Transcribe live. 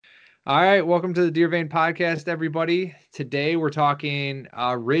All right, welcome to the Deer Vein Podcast, everybody. Today we're talking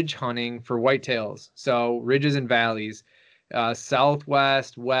ridge hunting for whitetails. So ridges and valleys,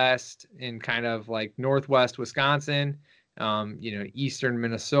 southwest, west, and kind of like northwest Wisconsin, eastern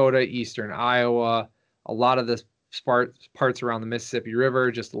Minnesota, eastern Iowa, a lot of the parts around the Mississippi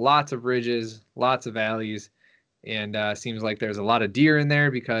River, just lots of ridges, lots of valleys, and seems like there's a lot of deer in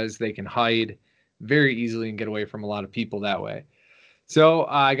there because they can hide very easily and get away from a lot of people that way. So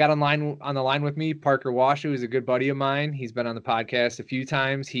I got on the line with me, Parker Wash, who is a good buddy of mine. He's been on the podcast a few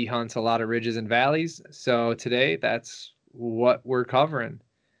times. He hunts a lot of ridges and valleys. So today, that's what we're covering.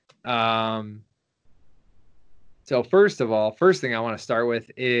 Um, so first of all, first thing I want to start with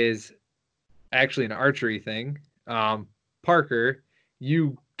is actually an archery thing. Parker,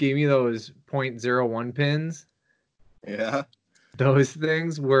 you gave me those .01 pins. Yeah. Those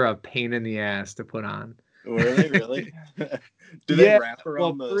things were a pain in the ass to put on. Were they really? Do they Yeah. wrap Well,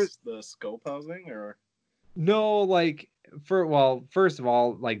 around the scope housing or? No, first of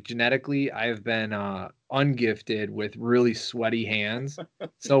all, like genetically, I've been ungifted with really sweaty hands.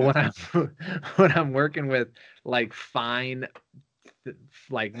 So Yeah. when I'm when I'm working with like fine,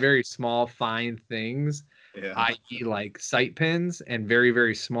 like very small, fine things, Yeah. i.e. like sight pins and very,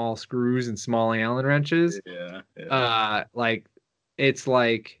 very small screws and small Allen wrenches, Yeah. Yeah. like it's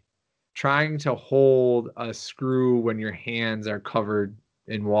like trying to hold a screw when your hands are covered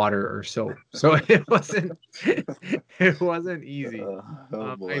in water or soap. So it wasn't easy. Oh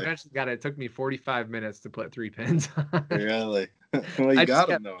I boy. eventually got it. It took me 45 minutes to put 3 pins on. Really? Well, you I just got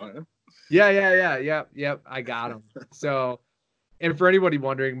them kept, though, huh? yeah, yeah, yeah, yep. I got them. So, and for anybody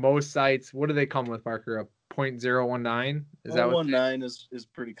wondering, most sites, what do they come with, Parker? A .019? Is that what they? 019 is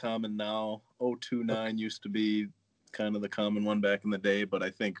pretty common now. 029 used to be kind of the common one back in the day, but I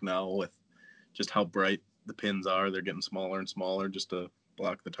think now with just how bright the pins are, they're getting smaller and smaller just to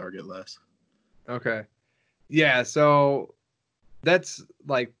block the target less. Okay. Yeah, so that's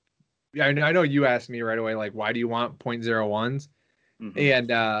like, yeah, I know you asked me right away, like, why do you want .01s?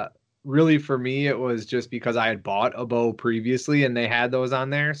 Mm-hmm. And really for me, it was just because I had bought a bow previously and they had those on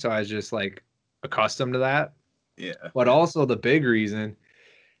there. So I was just like accustomed to that. Yeah. But Yeah. also the big reason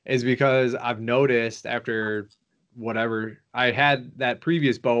is because I've noticed after whatever I had that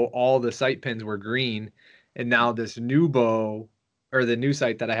previous bow, all the sight pins were green. And now this new bow or the new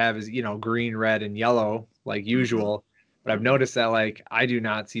sight that I have is, green, red, and yellow like Mm-hmm. usual. But I've Mm-hmm. noticed that like I do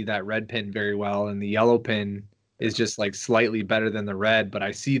not see that red pin very well, and the yellow pin is just like slightly better than the red, but I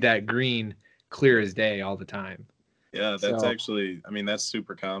see that green clear Yeah. as day all the time. Yeah, that's So, actually, I mean, that's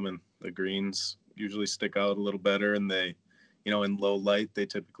super common. The greens usually stick out a little better, and they, in low light, they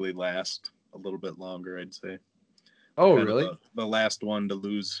typically last a little bit longer, I'd say. They're oh, kind of really? the last one to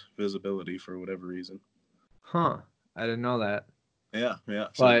lose visibility for whatever reason. Huh. I didn't know that. Yeah, yeah.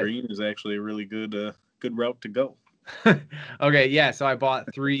 So But green is actually a really good route to go. okay, yeah, so I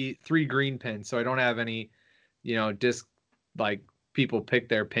bought three green pins, so I don't have any, disc like people pick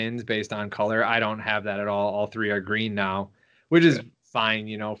their pins based on color. I don't have that at all. All three are green now, which Okay. is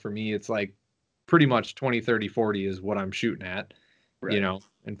fine, for me it's like pretty much 20, 30, 40 is what I'm shooting at, Right.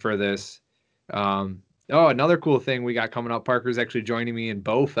 and for this oh, another cool thing we got coming up, Parker's actually joining me in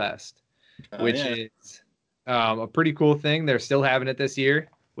Bowfest, which Yeah. is a pretty cool thing. They're still having it this year,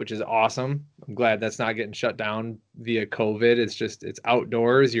 which is awesome. I'm glad that's not getting shut down via COVID. It's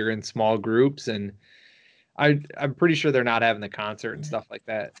outdoors. You're in small groups, and I'm pretty sure they're not having the concert and stuff like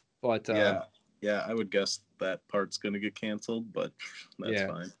that. But Yeah. Yeah. I would guess that part's going to get canceled, but that's yeah,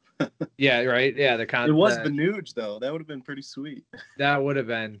 fine. yeah, right, yeah. It was the Nuge, though. That would have been pretty sweet. That would have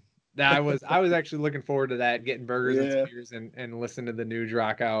been I was actually looking forward to that, getting burgers and Yeah. spears and listen to the Nuge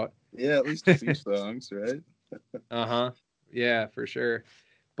rock out. Yeah. At least a few songs, right? Uh-huh. Yeah, for sure.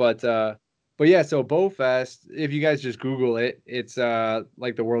 But yeah, so Bowfest, if you guys just Google it, it's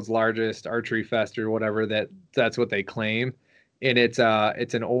like the world's largest archery fest or whatever that's what they claim. And it's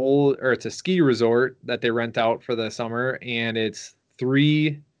an old or it's a ski resort that they rent out for the summer, and it's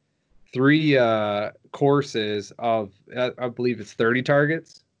three courses of I believe it's 30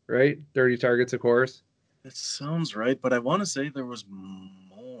 targets, right? 30 targets a course. It sounds right, but I want to say there was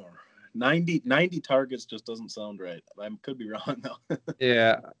more. 90 targets just doesn't sound right. I could be wrong, though.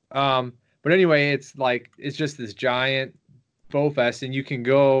 Yeah. But anyway, it's just this giant bow fest, and you can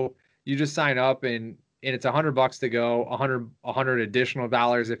go. You just sign up, and it's $100 to go, a hundred additional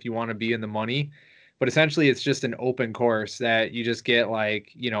dollars if you want to be in the money. But essentially, it's just an open course that you just get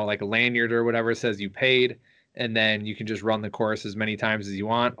like like a lanyard or whatever says you paid, and then you can just run the course as many times as you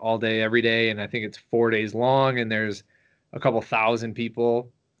want all day, every day. And I think it's 4 days long, and there's a couple thousand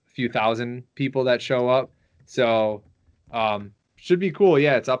people, a few thousand people that show up. So, should be cool.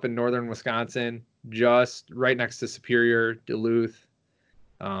 Yeah, it's up in northern Wisconsin, just right next to Superior, Duluth.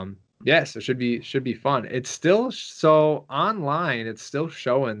 Yeah, so should be fun. It's still so online. It's still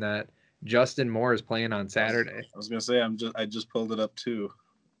showing that Justin Moore is playing on Saturday. I was gonna say I just pulled it up too,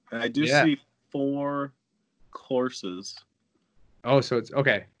 and I do Yeah. see 4 courses. Oh, so it's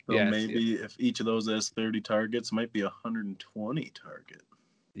okay. So Yeah, maybe if each of those has 30 targets, might be 120 target.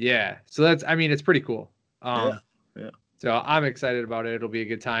 yeah. So that's, I mean, it's pretty cool. Yeah, yeah. So I'm excited about it. It'll be a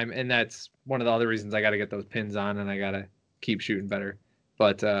good time, and that's one of the other reasons I got to get those pins on, and I got to keep shooting better.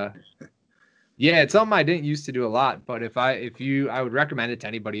 But yeah, it's something I didn't used to do a lot. But I would recommend it to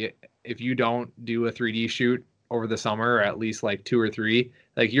anybody. If you don't do a 3D shoot over the summer, or at least like 2 or 3,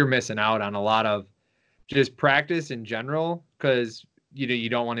 like you're missing out on a lot of just practice in general, because you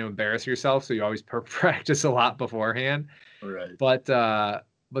don't want to embarrass yourself, so you always practice a lot beforehand. Right.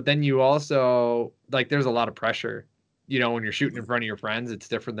 But then you also, like, there's a lot of pressure. When you're shooting in front of your friends, it's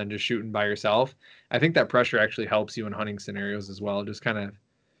different than just shooting by yourself. I think that pressure actually helps you in hunting scenarios as well. Just kind of,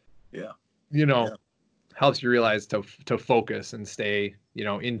 Yeah. helps you realize to focus and stay,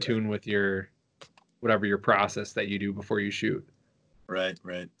 in tune with your whatever your process that you do before you shoot. Right.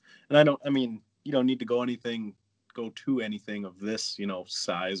 And I mean, you don't need to go to anything of this,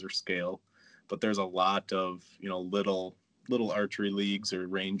 size or scale, but there's a lot of, little archery leagues or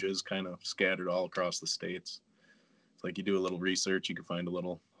ranges kind of scattered all across the states. It's like you do a little research, you can find a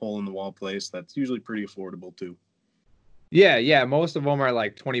little hole in the wall place that's usually pretty affordable too. Yeah. Most of them are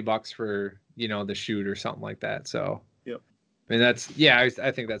like $20 for, the shoot or something like that. So, yep. I mean,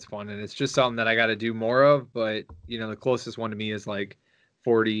 I think that's fun. And it's just something that I got to do more of. But, the closest one to me is like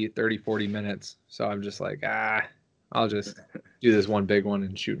 40 minutes. So I'm just like, I'll just do this one big one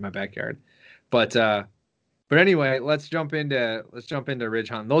and shoot in my backyard. But anyway, let's jump into Ridge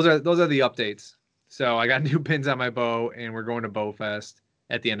Hunt. Those are the updates. So I got new pins on my bow, and we're going to Bow Fest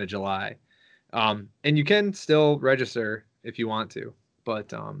at the end of July. And you can still register if you want to,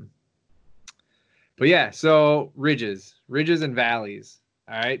 but yeah. So ridges and valleys.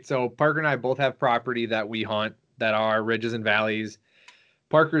 All right. So Parker and I both have property that we hunt that are ridges and valleys.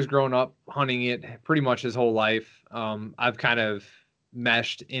 Parker's grown up hunting it pretty much his whole life. I've kind of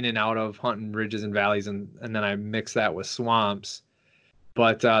meshed in and out of hunting ridges and valleys, and then I mix that with swamps.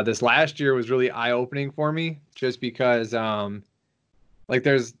 But this last year was really eye-opening for me, just because like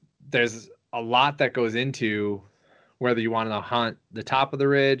there's a lot that goes into whether you want to hunt the top of the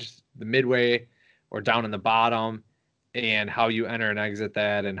ridge, the midway, or down in the bottom, and how you enter and exit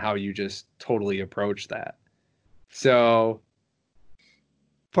that, and how you just totally approach that. So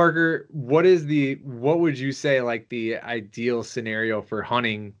Parker, what would you say like the ideal scenario for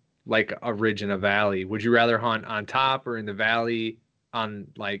hunting like a ridge and a valley? Would you rather hunt on top or in the valley, on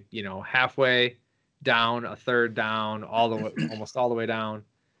like, halfway down, a third down, almost all the way down?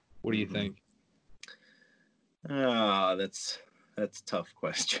 What do you think? That's a tough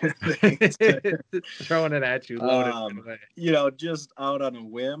question. Throwing it at you, loaded. Just out on a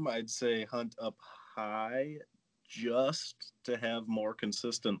whim, I'd say hunt up high, just to have more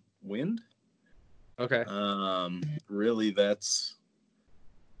consistent wind. Okay. Really, that's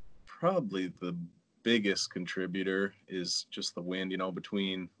probably the biggest contributor, is just the wind,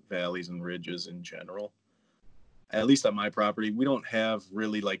 between valleys and ridges in general. At least on my property, we don't have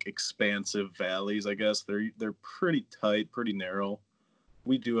really like expansive valleys. I guess they're pretty tight, pretty narrow.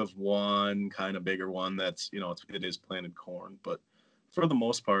 We do have one kind of bigger one that's, it is planted corn, but for the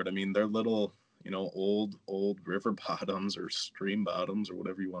most part, I mean, they're little, old river bottoms or stream bottoms or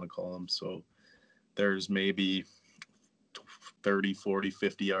whatever you want to call them. So there's maybe 30, 40,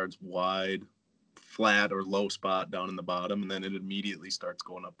 50 yards wide, flat or low spot down in the bottom, and then it immediately starts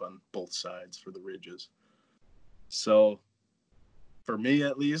going up on both sides for the ridges. So for me,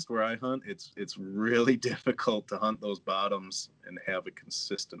 at least where I hunt, it's really difficult to hunt those bottoms and have a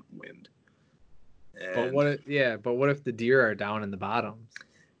consistent wind. But what if the deer are down in the bottoms?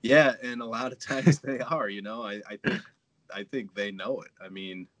 Yeah, and a lot of times they are. I think they know it. I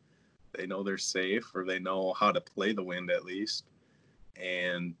mean, they know they're safe, or they know how to play the wind at least.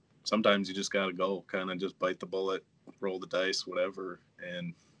 And sometimes you just got to go, kind of just bite the bullet, roll the dice, whatever,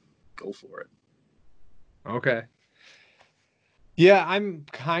 and go for it. Okay. Yeah, I'm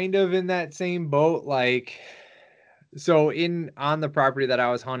kind of in that same boat. Like, so on the property that I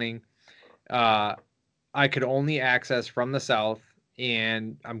was hunting, I could only access from the south,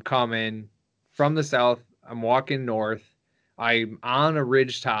 and I'm coming from the south. I'm walking north. I'm on a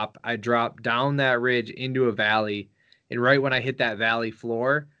ridge top. I drop down that ridge into a valley, and right when I hit that valley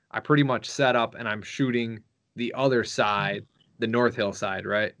floor, I pretty much set up and I'm shooting the other side, the North Hill side,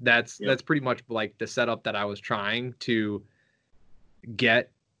 right? That's pretty much like the setup that I was trying to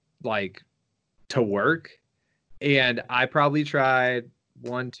get like to work. And I probably tried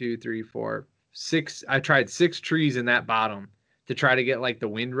 6. I tried 6 trees in that bottom to try to get like the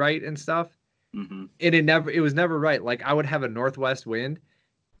wind right and stuff. Mm-hmm. And it was never right. Like I would have a northwest wind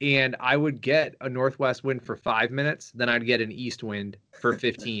and I would get a northwest wind for 5 minutes, then I'd get an east wind for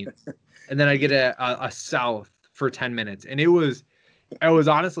 15, and then I'd get a south for 10 minutes. And it was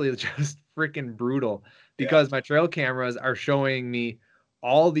honestly just freaking brutal Yeah. because my trail cameras are showing me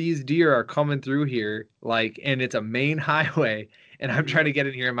all these deer are coming through here, like, and it's a main highway, and I'm trying Yeah. to get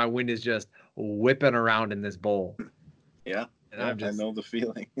in here, and my wind is just whipping around in this bowl, Yeah. and Yeah. I'm I just. know the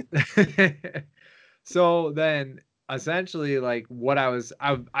feeling. So then, essentially, like what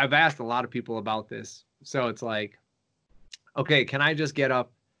I've asked a lot of people about this. So it's like, okay, can I just get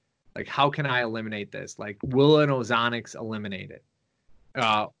up? Like, how can I eliminate this? Like, will an ozonics eliminate it?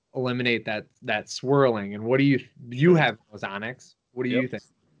 Eliminate that swirling? And what do you Right. have ozonics? What do Yep. you think?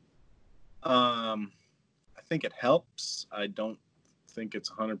 I think it helps. I don't think it's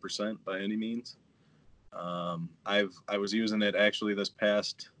 100% by any means. I was using it actually this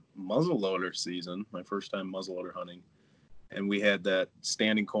past muzzleloader season, my first time muzzleloader hunting, and we had that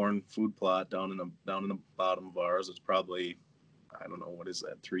standing corn food plot down in the bottom of ours. It's probably, I don't know, what is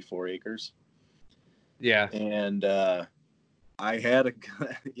that, 3-4 acres, Yeah. and I had a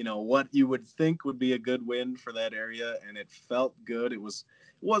what you would think would be a good wind for that area, and it felt good. It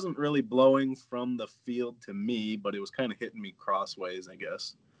wasn't really blowing from the field to me, but it was kind of hitting me crossways, I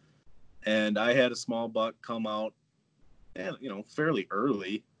guess. And I had a small buck come out, and fairly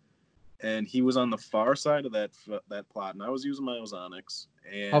early, and he was on the far side of that plot, and I was using my ozonics,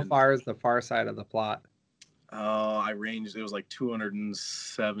 How and far is the far side of the plot? I ranged. It was like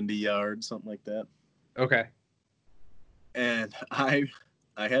 270 yards, something like that. Okay. And I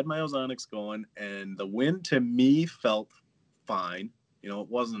had my ozonics going, and the wind to me felt fine. It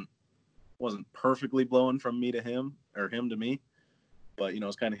wasn't perfectly blowing from me to him or him to me, but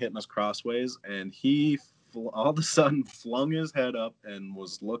it's kind of hitting us crossways, and he all of a sudden flung his head up and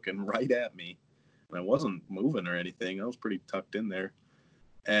was looking right at me, and I wasn't moving or anything. I was pretty tucked in there,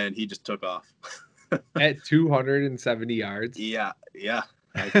 and he just took off. At 270 yards. Yeah,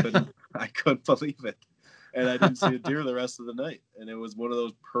 I couldn't believe it, and I didn't see a deer the rest of the night. And it was one of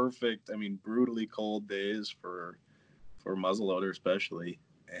those perfect, brutally cold days for muzzleloader especially,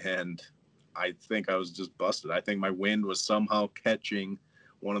 and I think I was just busted. I think my wind was somehow catching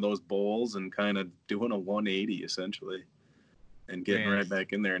one of those bowls and kind of doing a 180 essentially and getting right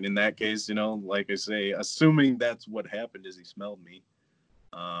back in there. And in that case, like I say, assuming that's what happened is he smelled me.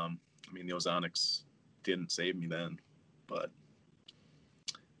 The ozonics didn't save me then, but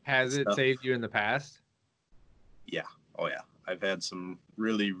Has it saved you in the past? Yeah. Oh yeah. I've had some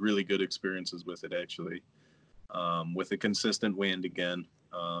really, really good experiences with it actually. With a consistent wind again,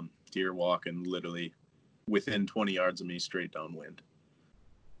 deer walking literally within 20 yards of me straight downwind.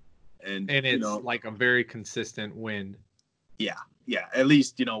 And it's like a very consistent wind. Yeah. At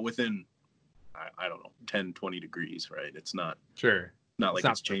least, within, I don't know, 10, 20 degrees, right? It's not like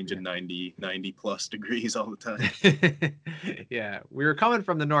it's changing 90 plus degrees all the time. Yeah. We were coming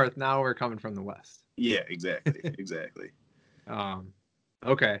from the north. Now we're coming from the west. Yeah, exactly.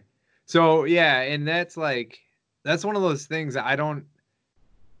 Okay. So yeah. And that's one of those things that I want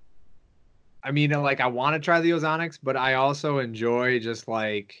to try the ozonics, but I also enjoy just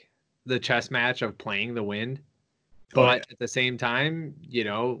like the chess match of playing the wind. But at the same time,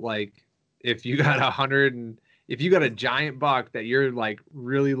 if you got if you got a giant buck that you're like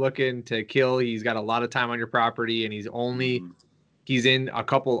really looking to kill, he's got a lot of time on your property and he's in a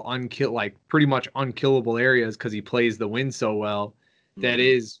couple pretty much unkillable areas because he plays the wind so well. That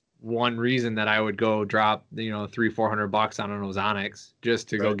is one reason that I would go drop, $300-400 on an ozonics just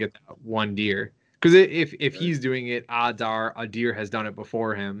to go get that one deer. Because if he's doing it, odds are a deer has done it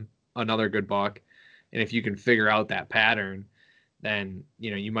before him, another good buck. And if you can figure out that pattern, then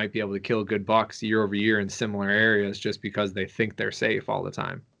you might be able to kill good bucks year over year in similar areas just because they think they're safe all the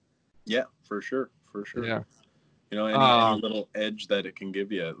time. Yeah, for sure. Yeah. Any little edge that it can give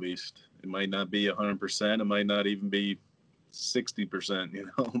you, at least. It might not be 100%. It might not even be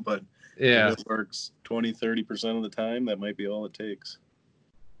 60%, but if it works 20-30% of the time, that might be all it takes.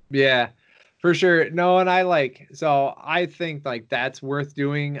 Yeah, for sure. No, and I think like that's worth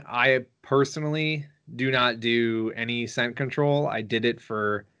doing. I personally do not do any scent control. I did it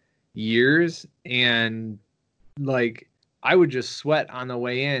for years, and like I would just sweat on the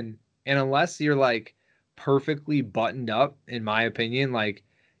way in. And unless you're like perfectly buttoned up, in my opinion, like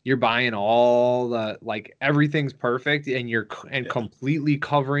you're buying all the everything's perfect and you're completely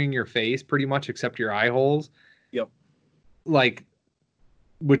covering your face pretty much except your eye holes. Yep. Like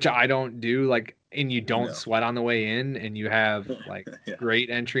which I don't do, like, and you don't No. sweat on the way in and you have like Yeah. great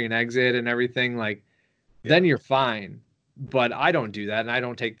entry and exit and everything, like then Yeah. you're fine. But I don't do that and I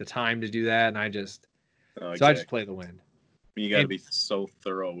don't take the time to do that. And No, so I just exactly. play the wind. You got to And be so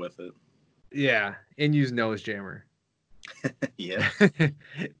thorough with it. yeah, and use nose jammer. Yeah.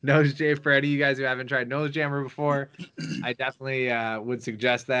 Nose J for any of you guys who haven't tried nose jammer before, I definitely would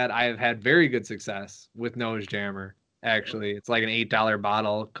suggest that. I have had very good success with nose jammer. Actually, it's like an $8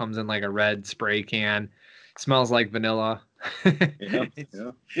 bottle, comes in like a red spray can, smells like vanilla. Yeah.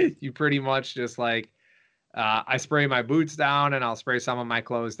 Yeah. You pretty much just like I spray my boots down and I'll spray some of my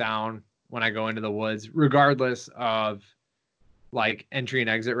clothes down when I go into the woods, regardless of like entry and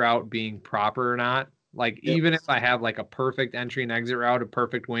exit route being proper or not. Like Yep. even if I have like a perfect entry and exit route, a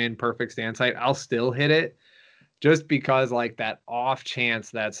perfect wind, perfect stand site, I'll still hit it just because like that off chance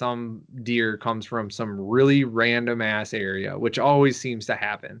that some deer comes from some really random ass area, which always seems to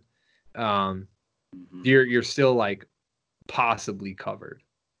happen. Um, Mm-hmm. you're still like possibly covered,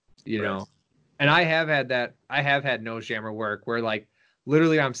 you Right. know. And I have had that. I have had nose jammer work where like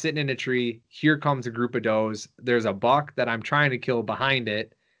literally I'm sitting in a tree. Here comes a group of does. There's a buck that I'm trying to kill behind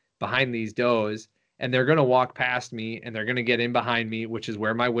it, behind these does, and they're gonna walk past me and they're gonna get in behind me, which is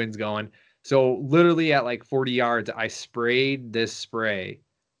where my wind's going. So literally at like 40 yards, I sprayed this spray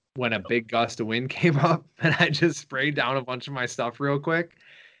when a big gust of wind came up, and I just sprayed down a bunch of my stuff real quick,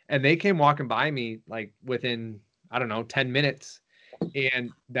 and they came walking by me like within I don't know 10 minutes,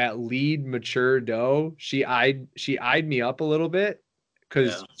 and that lead mature doe, she eyed me up a little bit Yeah.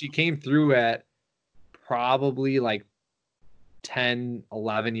 because she came through at probably like 10,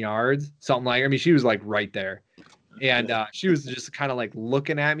 11 yards, something like, I mean, she was like right there. And she was just kind of like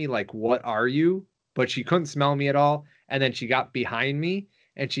looking at me like, what are you? But she couldn't smell me at all. And then she got behind me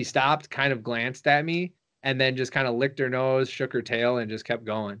and she stopped, kind of glanced at me, and then just kind of licked her nose, shook her tail, and just kept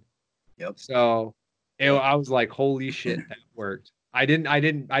going. Yep. So Yep. I was like, holy shit, that worked. I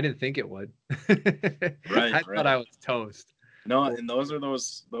didn't think it would. Right. I thought Right. I was toast. No, Well, and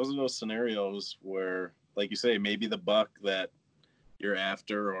those scenarios where, like you say, maybe the buck that you're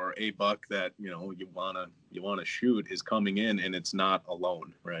after or a buck that you wanna shoot is coming in and it's not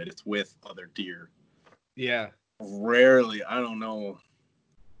alone, right? It's with other deer. yeah. Rarely, I don't know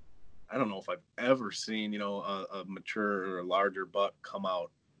if I've ever seen a mature or a larger buck come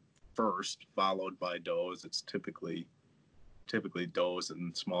out first, followed by does. It's typically does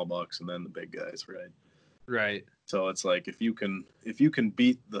and small bucks and then the big guys, right? Right. So it's like if you can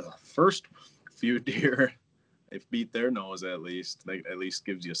beat the first few deer, if beat their nose at least, they at least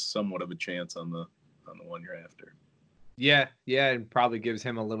gives you somewhat of a chance on the one you're after. Yeah. Yeah. And probably gives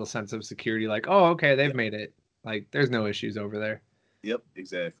him a little sense of security, like, oh, okay, they've Yep. made it. Like, there's no issues over there. Yep.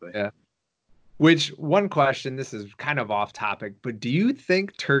 Exactly. Yeah. Which one question, this is kind of off topic, but do you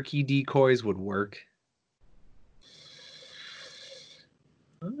think turkey decoys would work?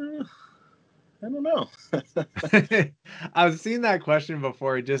 Uh, I don't know. I've seen that question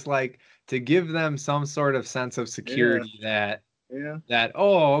before, just like to give them some sort of sense of Yeah. security that Yeah.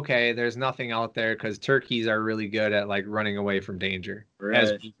 oh, okay, there's nothing out there because turkeys are really good at like running away from danger,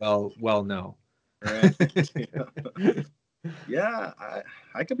 as Right. we well know. Right. Yeah. Yeah.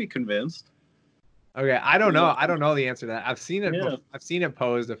 I could be convinced. Okay, I don't Yeah. know. I don't know the answer to that. I've seen it. Yeah. I've seen it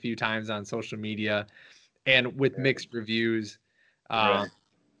posed a few times on social media, and with Right. mixed reviews. Right.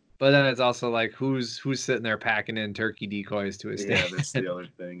 But then it's also like who's sitting there packing in turkey decoys to a Yeah. stand, That's the other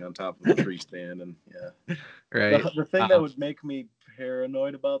thing on top of the tree stand, and yeah. right? The thing that would make me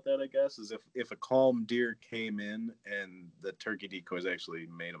paranoid about that, I guess, is if a calm deer came in and the turkey decoys actually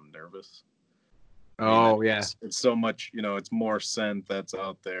made them nervous. I mean, Oh yeah, it's so much, it's more scent that's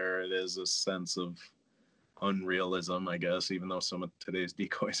out there. It is a sense of unrealism, I guess, even though some of today's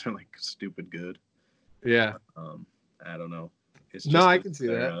decoys are like stupid good. yeah. Um, I don't know. It's No, just I can see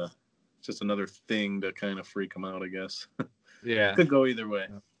that. it's just another thing to kind of freak them out, I guess. Yeah. Could go either way.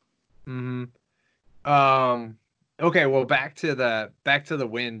 Hmm. Um. Okay. Well, back to the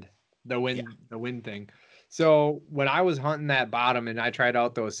wind, Yeah. the wind thing. So when I was hunting that bottom and I tried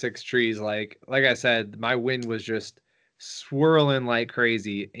out those six trees, like I said, my wind was just swirling like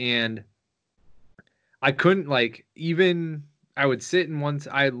crazy, and I couldn't like even. I would sit in one.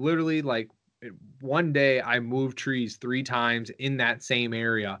 I literally like one day I moved trees three times in that same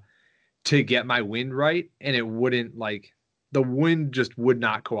area to get my wind right, and it wouldn't like the wind just would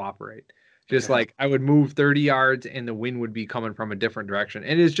not cooperate. Just Yeah. like I would move 30 yards and the wind would be coming from a different direction.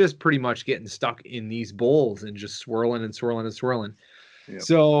 And it's just pretty much getting stuck in these bowls and just swirling and swirling and swirling. Yep.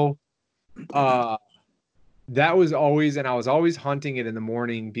 So uh that was always, and I was always hunting it in the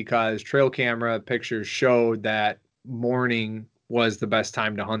morning because trail camera pictures showed that morning was the best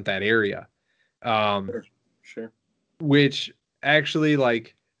time to hunt that area. Sure. Which actually,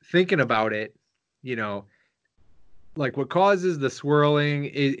 like, thinking about it, you know, like what causes the swirling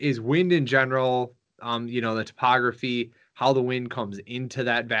is wind in general, the topography, how the wind comes into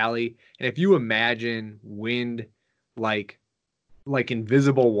that valley. And if you imagine wind like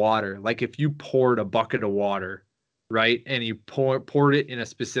invisible water, like if you poured a bucket of water, right, and you poured it in a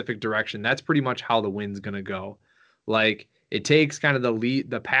specific direction, that's pretty much how the wind's gonna go. Like it takes kind of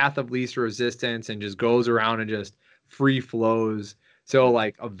the path of least resistance and just goes around and just free flows. So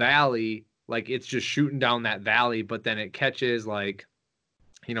like a valley, like it's just shooting down that valley, but then it catches like,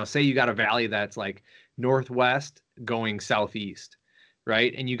 say you got a valley that's like northwest going southeast,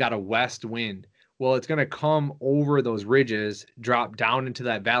 right? And you got a west wind. Well, it's going to come over those ridges, drop down into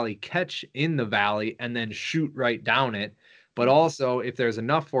that valley, catch in the valley, and then shoot right down it. But also, if there's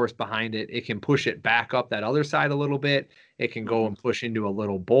enough force behind it, it can push it back up that other side a little bit. It can go and push into a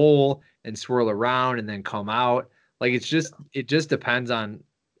little bowl and swirl around and then come out. Like it just depends on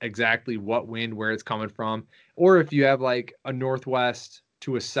exactly what wind, where it's coming from. Or if you have like a northwest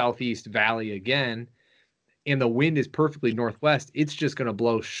to a southeast valley again, and the wind is perfectly northwest, it's just going to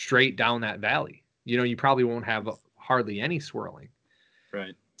blow straight down that valley. You probably won't have hardly any swirling.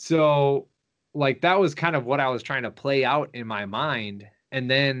 Right. So, like, that was kind of what I was trying to play out in my mind. And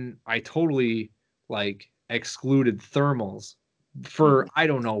then I totally, like, excluded thermals for I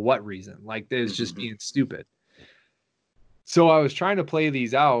don't know what reason. Like, there's just being stupid. So I was trying to play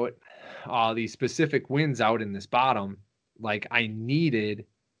these out, these specific winds out in this bottom. Like, I needed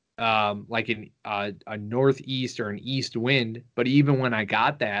like a northeast or an east wind. But even when I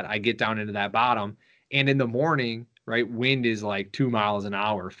got that, I get down into that bottom, and in the morning, right, wind is like 2 miles an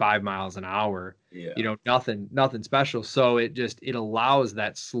hour, 5 miles an hour. Yeah. Nothing special. So it allows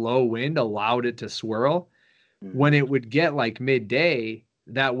that slow wind, allowed it to swirl. When it would get like midday,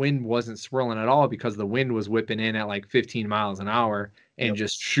 that wind wasn't swirling at all because the wind was whipping in at like 15 miles an hour and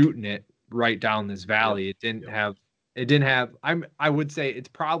just shooting it right down this valley. It didn't have I would say it's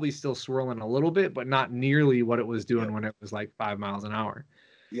probably still swirling a little bit, but not nearly what it was doing when it was like 5 miles an hour.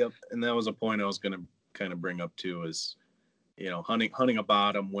 Yep. And that was a point I was going to kind of bring up too, is, hunting a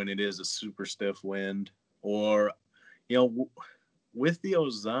bottom when it is a super stiff wind, or, with the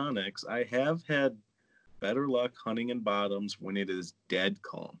ozonics, I have had better luck hunting in bottoms when it is dead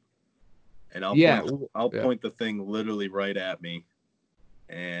calm. And I'll point the thing literally right at me,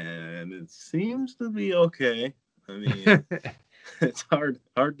 and it seems to be okay. I mean, it's hard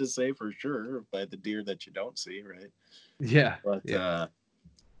to say for sure by the deer that you don't see, right? Yeah.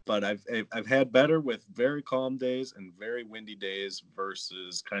 But I've had better with very calm days and very windy days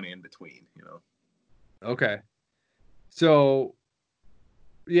versus kind of in between, Okay. So,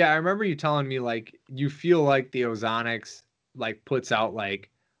 yeah, I remember you telling me like you feel like the ozonics like puts out like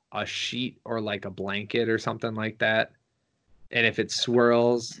a sheet or like a blanket or something like that. And if it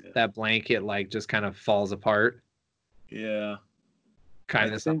swirls, that blanket like just kind of falls apart. Yeah.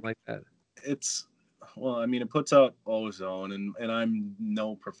 Kind of something like that. It puts out ozone, and I'm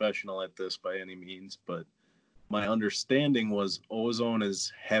no professional at this by any means, but my understanding was ozone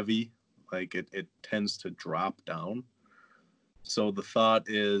is heavy, like it tends to drop down. So the thought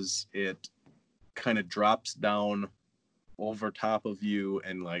is it kind of drops down over top of you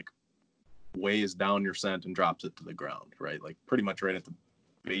and like weighs down your scent and drops it to the ground, right? Like pretty much right at the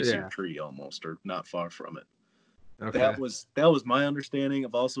base of your tree almost, or not far from it. Okay. That was my understanding.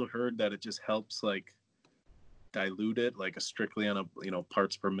 I've also heard that it just helps like dilute it, like a strictly on a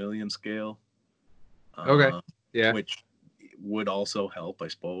parts per million scale. Okay. Yeah. Which would also help, I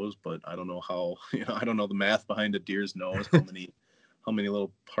suppose, but I don't know how. I don't know the math behind a deer's nose, how many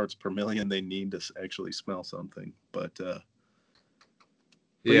little parts per million they need to actually smell something. But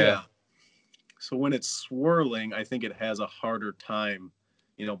yeah. So when it's swirling, I think it has a harder time,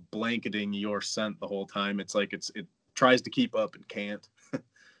 blanketing your scent the whole time. It's like it tries to keep up and can't.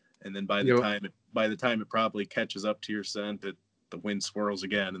 And then by the time it probably catches up to your scent, the wind swirls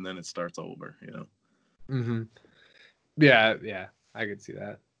again, and then it starts over. Mm-hmm. Yeah, I could see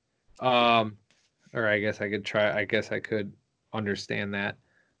that. Or I guess I could try. I guess I could understand that.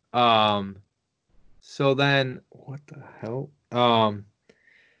 So then, what the hell?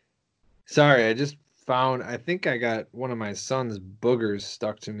 Sorry, I just found. I think I got one of my son's boogers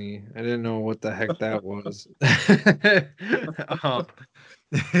stuck to me. I didn't know what the heck that was.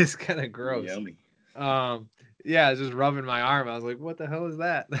 It's kind of gross. Yummy. Yeah, I was just rubbing my arm. I was like, "What the hell is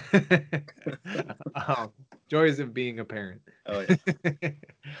that?" Joys of being a parent. Oh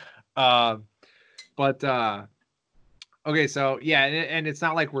yeah. But Okay, so yeah, and it's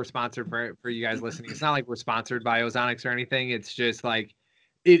not like we're sponsored for you guys listening. It's not like we're sponsored by Ozonics or anything. It's just like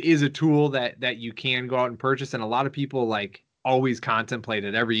it is a tool that you can go out and purchase, and a lot of people like always contemplate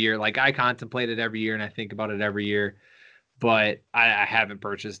it every year. Like I contemplate it every year, and I think about it every year, but I haven't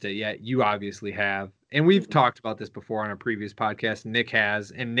purchased it yet. You obviously have, and we've Mhm. talked about this before on a previous podcast. Nick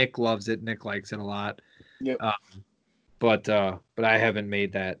has, and Nick loves it. Nick likes it a lot, Yep. uh, but I haven't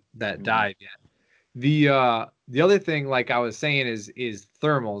made that Mhm. dive yet. The other thing, like I was saying, is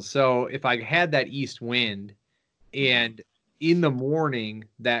thermals. So if I had that east wind Mhm. and in the morning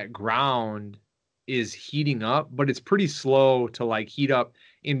that ground is heating up, but it's pretty slow to like heat up,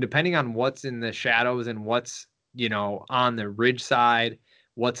 and depending on what's in the shadows and what's, on the ridge side,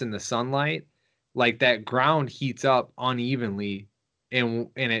 what's in the sunlight, like that ground heats up unevenly, and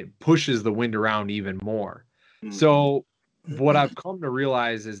it pushes the wind around even more. Mhm. So what I've come to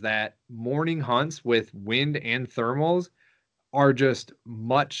realize is that morning hunts with wind and thermals are just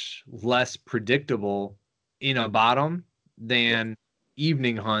much less predictable in a bottom Yeah. than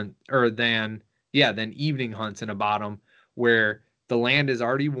evening hunt or than evening hunts in a bottom where the land is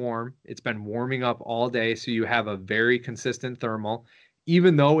already warm. It's been warming up all day, so you have a very consistent thermal.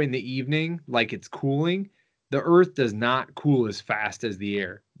 Even though in the evening, like it's cooling, the earth does not cool as fast as the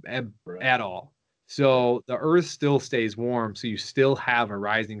air Right. at all. Right. So the earth still stays warm, so you still have a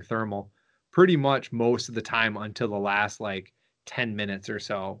rising thermal pretty much most of the time until the last like 10 minutes or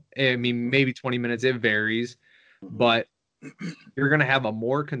so. I mean, maybe 20 minutes, it varies, Mhm. but you're going to have a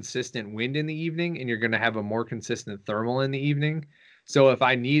more consistent wind in the evening and you're going to have a more consistent thermal in the evening. So if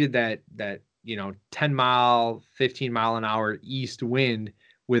I needed that 10 mile, 15 mile an hour east wind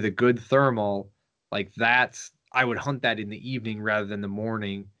with a good thermal, like I would hunt that in the evening rather than the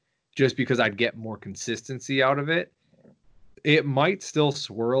morning just because I'd get more consistency out of it. It might still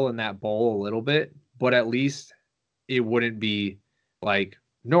swirl in that bowl a little bit, but at least it wouldn't be like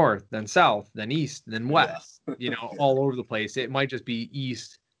north, then south, then east, then Yeah. west, all over the place. It might just be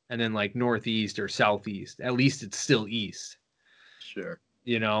east and then like northeast or southeast. At least it's still east, Sure.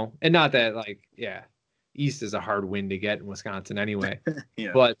 and not that like, yeah, east is a hard wind to get in Wisconsin anyway.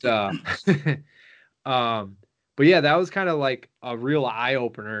 Yeah. But um but yeah, that was kind of like a real eye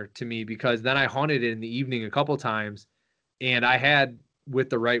opener to me because then I hunted it in the evening a couple times and I had with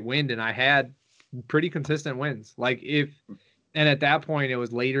the right wind and I had pretty consistent wins. And at that point it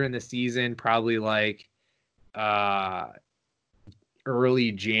was later in the season, probably like uh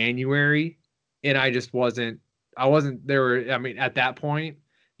early January, and I wasn't there were I mean at that point,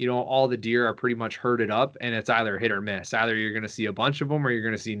 all the deer are pretty much herded up and it's either hit or miss. Either you're going to see a bunch of them or you're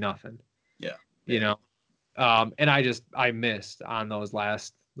going to see nothing, Yeah. you Yeah. know. And I missed on those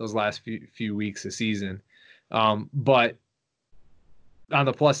last few weeks of season. But on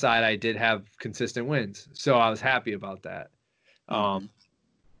the plus side, I did have consistent wins, so I was happy about that. Um, Hmm.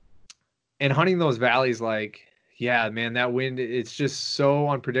 and hunting those valleys, like, yeah, man, that wind, it's just so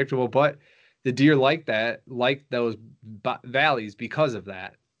unpredictable. But the deer like those valleys because of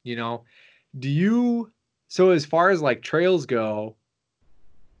that. You know, do you? So as far as like trails go,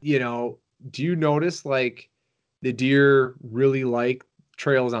 you know, do you notice like the deer really like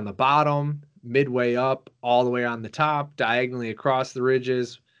trails on the bottom, midway up, all the way on the top, diagonally across the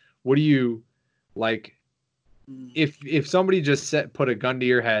ridges? What do you like? If somebody just put a gun to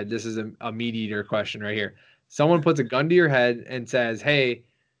your head, this is a meat eater question right here. Someone puts a gun to your head and says, "Hey,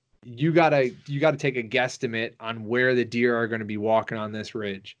 you gotta take a guesstimate on where the deer are going to be walking on this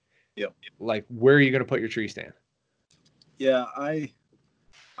ridge. Yep. Like, where are you going to put your tree stand?" Yeah.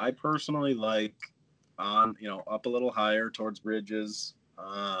 I personally like on up a little higher towards bridges.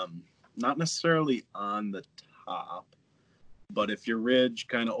 Not necessarily on the top, but if your ridge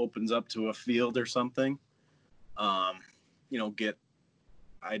kind of opens up to a field or something, um, get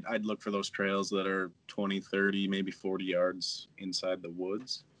I'd look for those trails that are 20, 30, maybe 40 yards inside the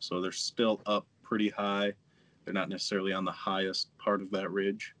woods. So they're still up pretty high. They're not necessarily on the highest part of that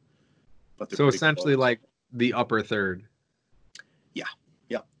ridge, but they're So pretty essentially, close. like the upper third. Yeah.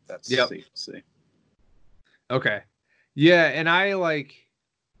 Yeah. That's Yep. safe to say. Okay. Yeah, and I like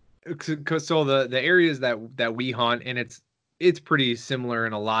because so the areas that we hunt, and it's pretty similar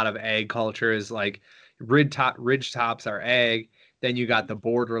in a lot of ag cultures. Like ridge tops are ag. Then you got the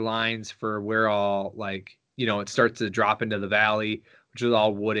border lines for where all like it starts to drop into the valley, which is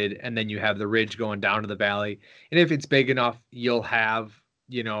all wooded, and then you have the ridge going down to the valley. And if it's big enough, you'll have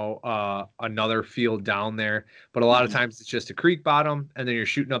another field down there. But a lot of Mm-hmm. times it's just a creek bottom, and then you're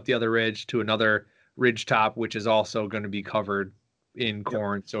shooting up the other ridge to another ridge top, which is also going to be covered in Yep.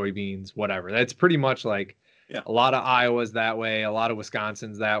 corn, soybeans, whatever. That's pretty much like Yeah. a lot of Iowa's that way, a lot of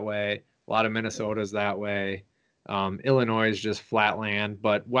Wisconsin's that way, a lot of Yep. Minnesota's that way. Illinois is just flat land,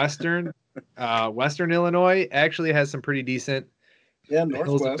 but Western Illinois actually has some pretty decent Yeah, hills and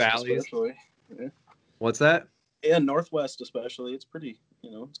Northwest valleys. especially. Yeah. What's that? Yeah, Northwest especially. It's pretty,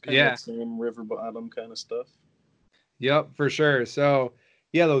 it's kind of Yeah. that same river bottom kind of stuff. Yep, for sure. So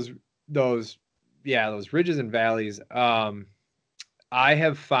yeah, those those ridges and valleys. I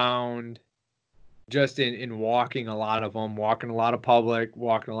have found just in walking a lot of them, walking a lot of public,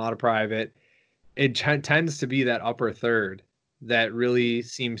 walking a lot of private, it tends to be that upper third that really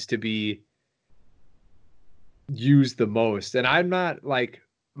seems to be used the most. And I'm not like,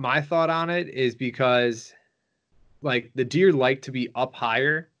 my thought on it is because like the deer like to be up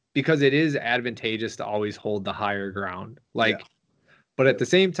higher because it is advantageous to always hold the higher ground. Yeah. Like, but at Yep. the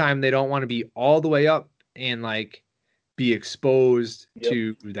same time, they don't want to be all the way up and like be exposed Yep.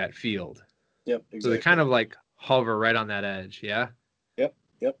 to that field. Yep. So they Exactly. kind of like hover right on that edge. Yeah. Yep.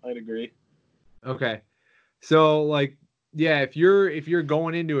 Yep. I'd agree. Okay. So like, yeah, if you're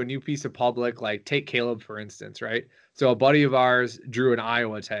going into a new piece of public, like take Caleb for instance, right? So a buddy of ours drew an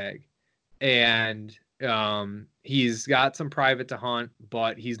Iowa tag, and he's got some private to hunt,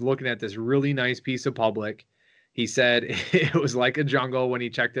 but he's looking at this really nice piece of public. He said it was like a jungle when he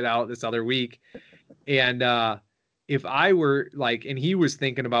checked it out this other week, and if I were like, and he was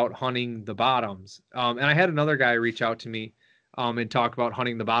thinking about hunting the bottoms, and I had another guy reach out to me, and talk about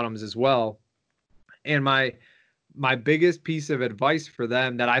hunting the bottoms as well, and my biggest piece of advice for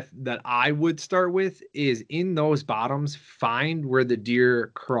them that I would start with is in those bottoms, find where the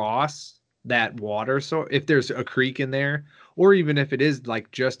deer cross that water. So if there's a creek in there, or even if it is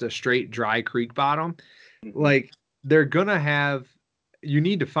like just a straight dry creek bottom, Mm-hmm. like they're gonna have, you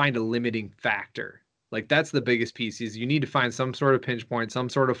need to find a limiting factor. Like that's the biggest piece is you need to find some sort of pinch point, some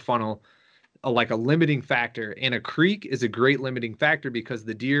sort of funnel, like a limiting factor. And a creek is a great limiting factor because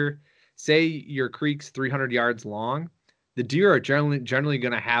the deer, say your creek's 300 yards long, the deer are generally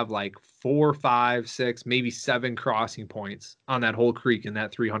going to have like 4, 5, 6, maybe 7 crossing points on that whole creek in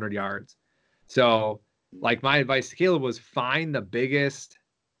that 300 yards. So like my advice to Caleb was find the biggest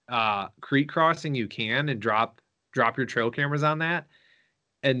creek crossing you can and drop your trail cameras on that,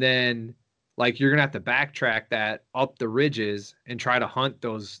 and then like you're gonna have to backtrack that up the ridges and try to hunt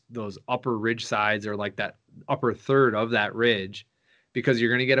those upper ridge sides, or like that upper third of that ridge, because you're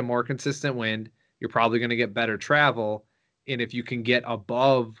gonna get a more consistent wind. You're probably gonna get better travel, and if you can get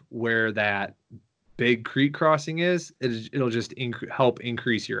above where that big creek crossing is, it'll just help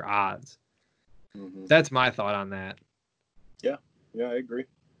increase your odds. Mm-hmm. That's my thought on that. Yeah. Yeah, I agree.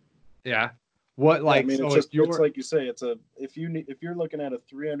 Yeah. What Yeah, I like mean, so it's if just it's you're like you say, if you're looking at a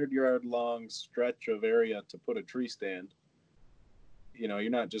 300-yard long stretch of area to put a tree stand, you're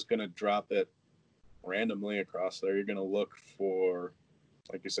not just going to drop it randomly across there. You're going to look for,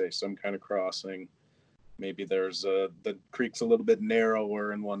 like you say, some kind of crossing. Maybe there's the creek's a little bit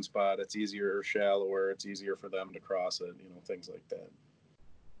narrower in one spot. It's easier or shallower. It's easier for them to cross it. Things like that.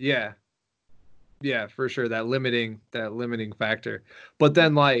 yeah. Yeah, for sure. That limiting factor. But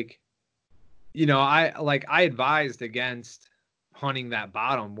then like, I advised against hunting that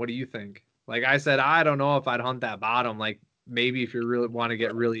bottom. What do you think? Like I said, I don't know if I'd hunt that bottom. Like maybe if you really want to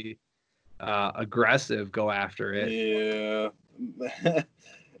get really aggressive, go after it. Yeah.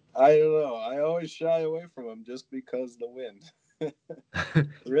 I don't know. I always shy away from them just because the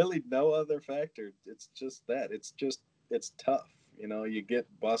wind. Really, no other factor. It's just that. It's tough. You get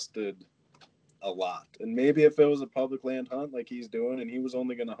busted a lot. And maybe if it was a public land hunt like he's doing and he was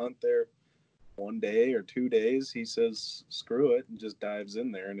only going to hunt there 1 day or 2 days, he says screw it and just dives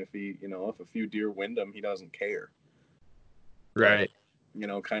in there. And if if a few deer wind him, he doesn't care. Right.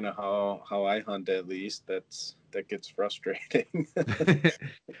 But, kind of how I hunt, at least, that gets frustrating.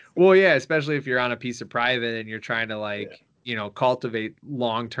 Well, yeah, especially if you're on a piece of private and you're trying to like, Yeah. cultivate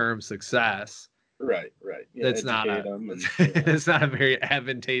long-term success. Right. Yeah, That's not educate a them and it's not a very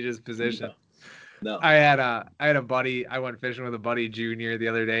advantageous position. no. I had a buddy. I went fishing with a buddy junior the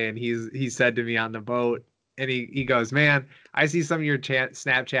other day, and he said to me on the boat, and he goes, "Man, I see some of your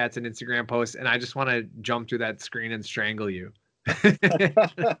Snapchats and Instagram posts, and I just want to jump through that screen and strangle you."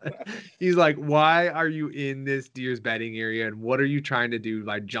 He's like, "Why are you in this deer's bedding area, and what are you trying to do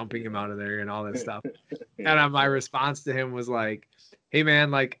by jumping him out of there and all this stuff?" Yeah. And my response to him was like, "Hey man,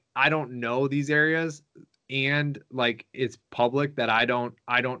 like I don't know these areas, and like it's public that I don't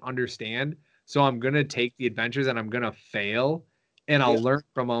understand. So I'm gonna take the adventures and I'm gonna fail, and I'll Yeah. learn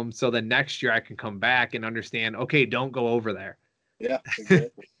from them. So the next year I can come back and understand. Okay, don't go over there. Yeah,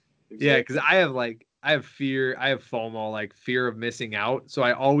 exactly. Yeah, because Exactly. I have fear, I have FOMO, like fear of missing out. So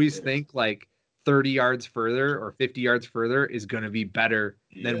I always think like 30 yards further or 50 yards further is gonna be better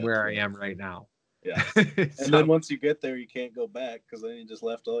than Yeah. where I am right now. Yeah. And So, then once you get there, you can't go back because then you just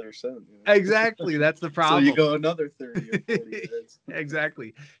left all your scent. exactly. That's the So problem. you go another 30 or 40 yards.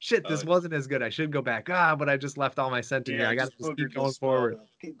 Exactly. Shit, this Oh, wasn't as good. I should go back. But I just left all my scent in here. I got to just keep going forward.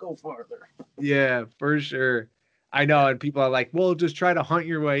 Go farther. Yeah, for sure. I know. And people are like, well, just try to hunt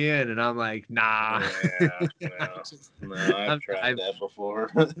your way in. And I'm like, nah. Yeah. No, I've I'm tried that before.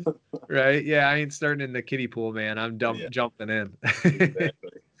 right. Yeah. I ain't starting in the kiddie pool, man. I'm Yeah, jumping in.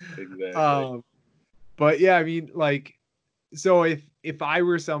 exactly. But yeah, I mean, like, so if I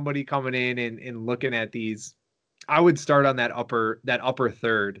were somebody coming in and looking at these, I would start on that upper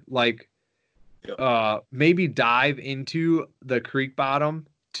third. Like, Yep. maybe dive into the creek bottom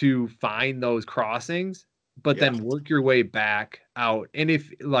to find those crossings, but Yeah. then work your way back out. And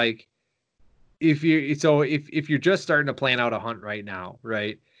if you're just starting to plan out a hunt right now,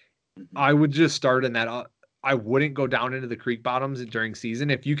 right? Mhm. I would just start in that. I wouldn't go down into the creek bottoms during season.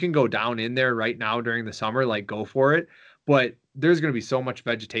 If you can go down in there right now during the summer, like, go for it. But there's going to be so much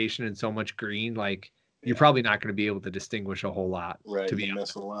vegetation and so much green, like, you're Yeah. probably not going to be able to distinguish a whole lot. Right. To be You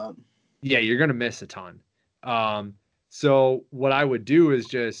honest, miss a lot. yeah, you're going to miss a ton. So what I would do is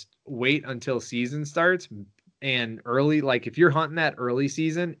just wait until season starts and early. Like, if you're hunting that early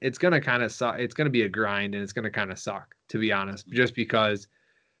season, it's going to kind of suck. It's going to be a grind and it's going to kind of suck, to be honest, just because,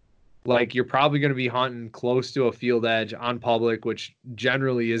 like, you're probably going to be hunting close to a field edge on public, which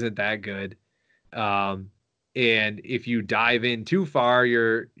generally isn't that good. Um, and if you dive in too far,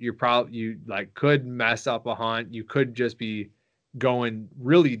 you like could mess up a hunt. You could just be going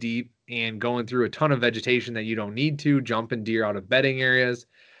really deep and going through a ton of vegetation that you don't need to, jumping deer out of bedding areas.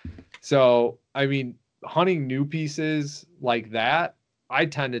 So, I mean, hunting new pieces like that, I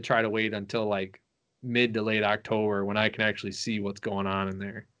tend to try to wait until like mid to late October when I can actually see what's going on in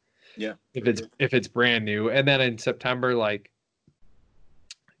there. Yeah. If it's brand new. And then in September, like,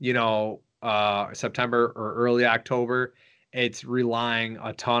 September or early October, it's relying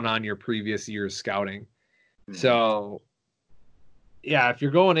a ton on your previous year's scouting. Mhm. So, yeah, if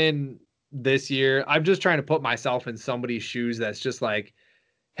you're going in this year, I'm just trying to put myself in somebody's shoes that's just like,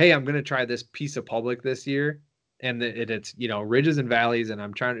 hey, I'm going to try this piece of public this year. And it's, ridges and valleys, and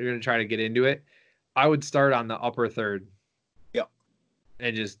going to try to get into it. I would start on the upper third. Yep.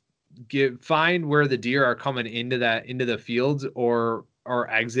 And just find where the deer are coming into the fields or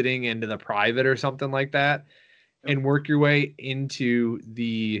exiting into the private or something like that, and work your way into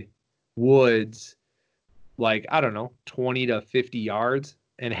the woods, like, I don't know, 20 to 50 yards,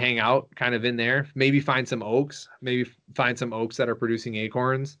 and hang out kind of in there. Maybe find some oaks, that are producing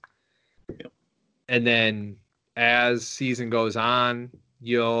acorns. Yep. And then as season goes on,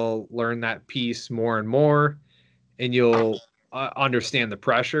 you'll learn that piece more and more, and you'll understand the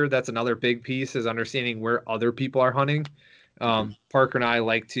pressure. That's another big piece, is understanding where other people are hunting. Parker and I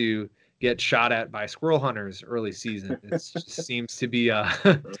like to get shot at by squirrel hunters early season. It seems to be a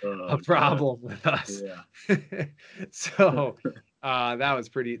problem with us. Yeah. So that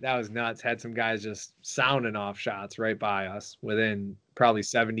was nuts. Had some guys just sounding off shots right by us within probably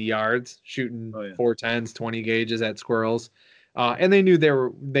 70 yards, shooting 410s, 20 gauges at squirrels. And they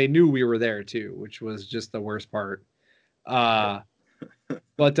knew we were there too, which was just the worst part. But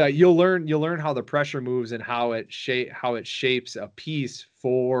you'll learn how the pressure moves and how it shapes a piece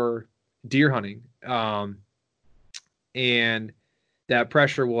for deer hunting. And that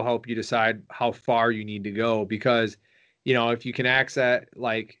pressure will help you decide how far you need to go, because, if you can access,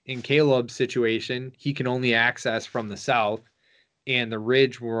 like in Caleb's situation, he can only access from the south, and the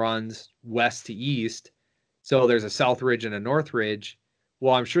ridge runs west to east. So there's a south ridge and a north ridge.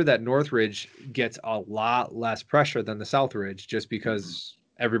 Well, I'm sure that north ridge gets a lot less pressure than the south ridge, just because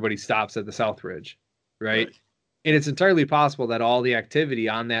everybody stops at the south ridge, right? And it's entirely possible that all the activity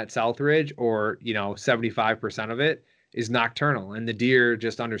on that south ridge, or 75% of it, is nocturnal, and the deer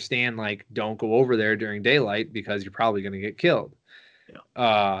just understand, like, don't go over there during daylight because you're probably going to get killed.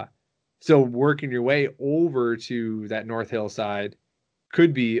 So working your way over to that north hillside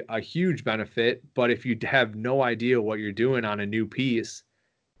could be a huge benefit, but if you have no idea what you're doing on a new piece,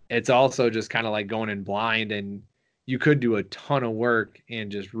 it's also just kind of like going in blind, and you could do a ton of work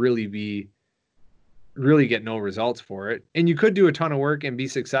and just really get no results for it. And you could do a ton of work and be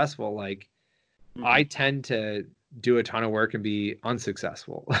successful. Like, I tend to do a ton of work and be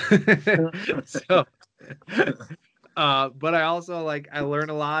unsuccessful. So, but I also, like, I learn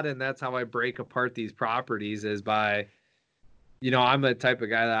a lot, and that's how I break apart these properties, is by, I'm a type of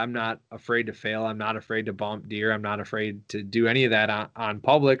guy that I'm not afraid to fail. I'm not afraid to bump deer. I'm not afraid to do any of that on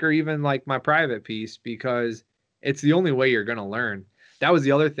public, or even like my private piece, because it's the only way you're going to learn. That was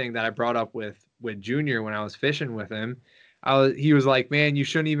the other thing that I brought up with Junior when I was fishing with him. he was like, man, you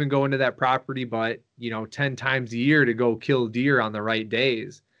shouldn't even go into that property, but 10 times a year to go kill deer on the right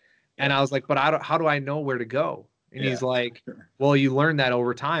days. And Yeah. I was like, but how do I know where to go? And Yeah. he's like, well, you learn that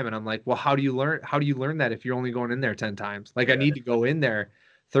over time. And I'm like, well, how do you learn that if you're only going in there 10 times? Like I Yeah. need to go in there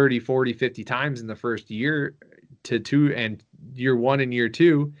 30, 40, 50 times in the first year to two and year 1 and year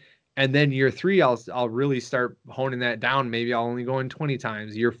 2. And then year 3, I'll really start honing that down. Maybe I'll only go in 20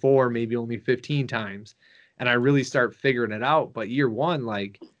 times. Year 4, maybe only 15 times. And I really start figuring it out. But year 1,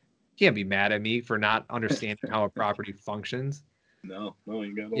 like, you can't be mad at me for not understanding how a property functions. No,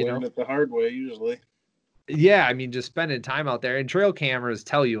 you got to You know, learn it the hard way usually. yeah, I mean, just spending time out there, and trail cameras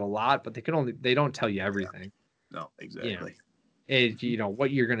tell you a lot, but they don't tell you everything. No, You know, exactly.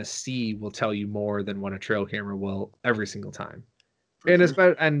 what you're gonna see will tell you more than what a trail camera will every single time. For And sure.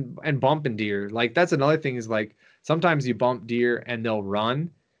 especially and bumping deer, like that's another thing is like sometimes you bump deer and they'll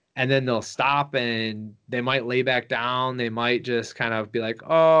run, and then they'll stop and they might lay back down. They might just kind of be like,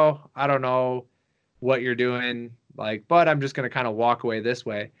 oh, I don't know what you're doing, like, but I'm just gonna kind of walk away this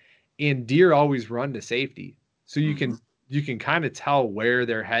way. And deer always run to safety, so Mm-hmm. you can kind of tell where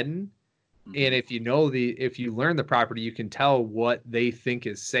they're heading. And Mm-hmm. if you learn the property, you can tell what they think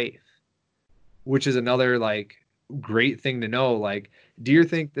is safe, which is another like great thing to know. Like deer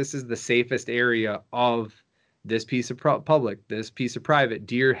think this is the safest area of this piece of public, this piece of private.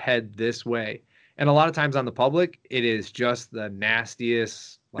 Deer head this way, and a lot of times on the public, it is just the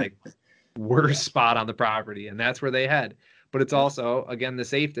nastiest, like Yeah. worst spot on the property, and that's where they head. But it's Yeah. also again the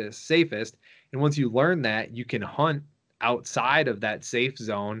safest. And once you learn that, you can hunt outside of that safe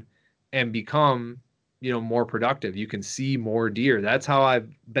zone and become more productive. You can see more deer. That's how I've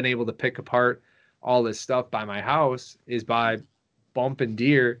been able to pick apart all this stuff by my house, is by bumping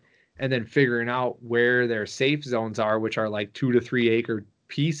deer and then figuring out where their safe zones are, which are like 2 to 3 acre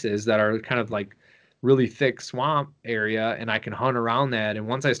pieces that are kind of like really thick swamp area, and I can hunt around that. And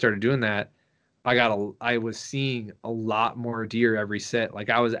once I started doing that, I was seeing a lot more deer every sit. Like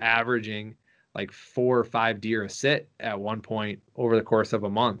I was averaging like 4 or 5 deer a sit at one point over the course of a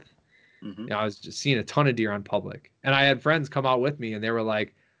month. Mm-hmm. I was just seeing a ton of deer on public. And I had friends come out with me and they were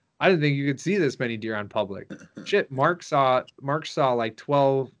like, I didn't think you could see this many deer on public. Shit, Mark saw like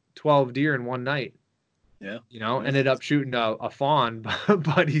 12 deer in one night. Yeah. Ended up shooting a fawn,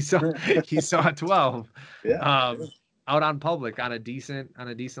 but he saw 12 Yeah. um, out on public on a decent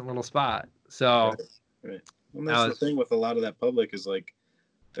little spot. So Right. Right. And I that's the was, thing with a lot of that public is like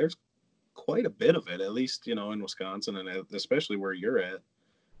there's quite a bit of it, at least, in Wisconsin and especially where you're at.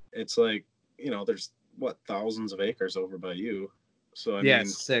 It's like, there's what, thousands of acres over by you. So, I yeah, mean,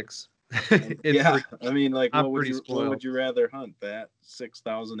 6. yeah, I mean, like, I'm what pretty what spoiled. would you rather hunt, that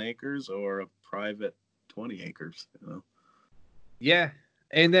 6,000 acres or a private 20 acres, Yeah.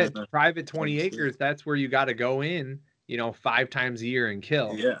 And that Kind of private hard 20 to see. acres, that's where you got to go in, 5 times a year and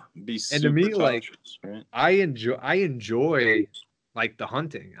kill. Yeah, be And to super me, like, cautious, right? I enjoy like the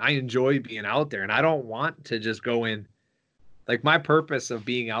hunting. I enjoy being out there, and I don't want to just go in. Like my purpose of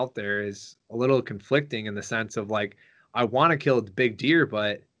being out there is a little conflicting in the sense of like I want to kill a big deer,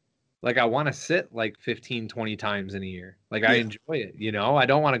 but like I want to sit like 15, 20 times in a year. Like I Yeah. enjoy it. I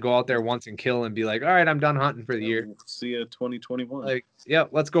don't want to go out there once and kill and be like, all right, I'm done hunting for the Yeah, year. we'll see you 2021. Like, yeah,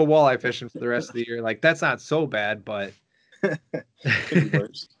 let's go walleye fishing for the rest of the year. Like that's not so bad, but Could be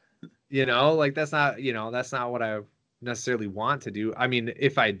worse. like that's not what I necessarily want to do. I mean,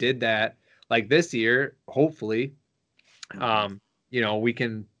 if I did that like this year, hopefully, Mhm. we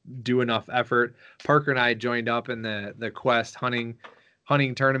can do enough effort. Parker and I joined up in the Quest hunting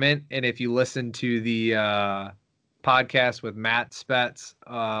tournament, and if you listen to the podcast with Matt Spetz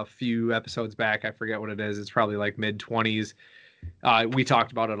a few episodes back, I forget what it is. It's probably like mid 20s. We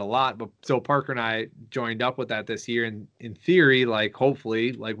talked about it a lot, but so Parker and I joined up with that this year, and in theory, like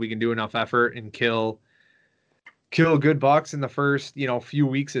hopefully, like we can do enough effort and kill good bucks in the first few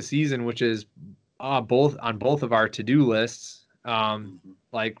weeks of season, which is both of our to-do lists. Mhm.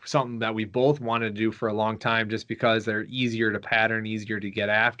 Like something that we both wanted to do for a long time, just because they're easier to pattern, easier to get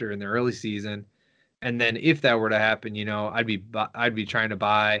after in the early season. And then if that were to happen, I'd be trying to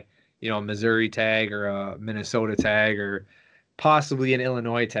buy a Missouri tag or a Minnesota tag or possibly an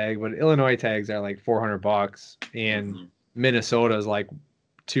Illinois tag, but Illinois tags are like $400 and Mhm. Minnesota is like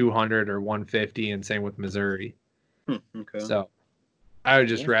 200 or 150, and same with Missouri. Okay. So I would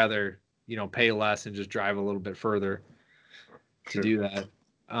just Yeah. rather, pay less and just drive a little bit further to Sure. do that.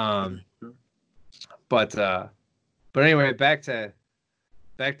 Um, Sure. but anyway, back to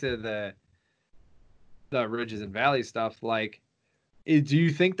the ridges and valleys stuff. Like, do you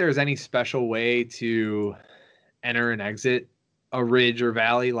think there's any special way to enter and exit a ridge or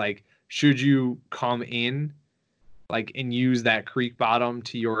valley? Like, should you come in like, and use that creek bottom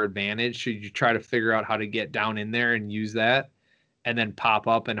to your advantage? Should you try to figure out how to get down in there and use that and then pop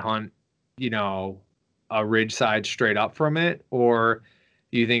up and hunt, a ridge side straight up from it? Or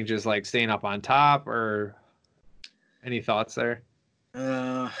do you think just like staying up on top, or any thoughts there?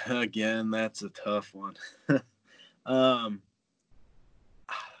 Again, that's a tough one. um,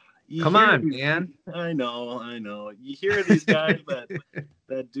 Come on, man. I know. You hear these guys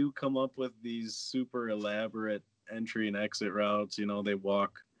that do come up with these super elaborate entry and exit routes. They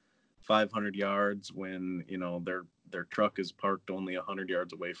walk 500 yards when their truck is parked only 100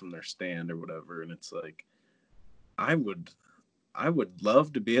 yards away from their stand or whatever, and it's like, I would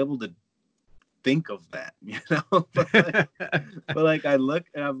love to be able to think of that, but like I'm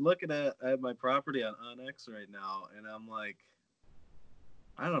looking at my property on Onyx right now, and I'm like,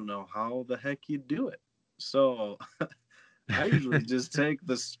 I don't know how the heck you do it. So I usually just take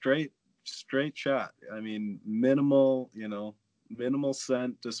the straight shot. I mean, minimal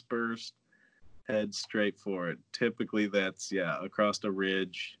scent, dispersed, head straight for it. Typically that's across a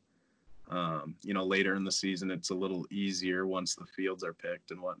ridge. Later in the season it's a little easier once the fields are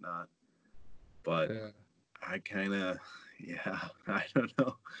picked and whatnot. But I kind of, I don't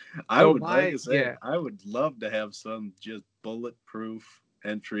know. I would love to have some just bulletproof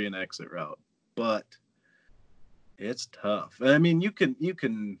entry and exit route, but it's tough. I mean, you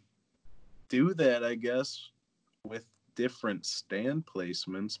can do that, I guess, with different stand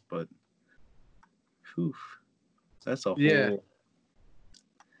placements, but that's a whole,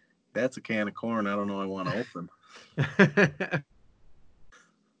 that's a can of corn I don't know I want to open.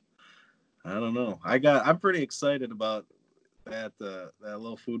 I don't know. I'm pretty excited about that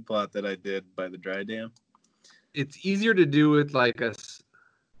little food plot that I did by the dry dam. It's easier to do with like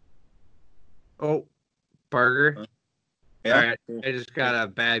burger. Yeah. All right, I just got a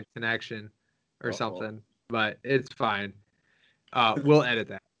bad connection or something, but it's fine. We'll edit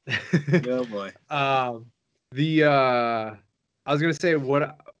that. Oh boy. I was gonna say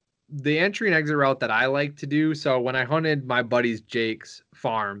what the entry and exit route that I like to do. So when I hunted my buddy's Jake's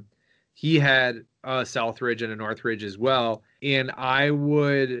farm, he had a South Ridge and a North Ridge as well, and I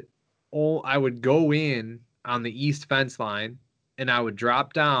would go in on the east fence line, and I would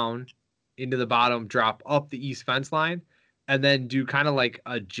drop down into the bottom, drop up the east fence line, and then do kind of like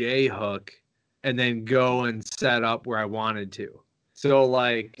a J hook, and then go and set up where I wanted to. So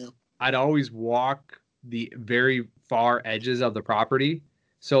like I'd always walk the very far edges of the property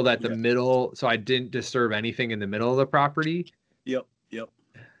so that the middle, so I didn't disturb anything in the middle of the property. Yep.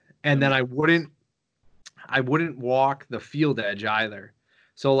 And then I wouldn't walk the field edge either.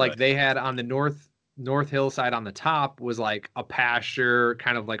 So like they had on the north hillside on the top was like a pasture,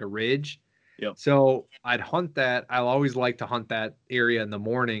 kind of like a ridge. Yep. So I'd hunt that. I'll always like to hunt that area in the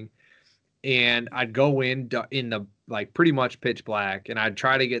morning, and I'd go in the like pretty much pitch black, and I'd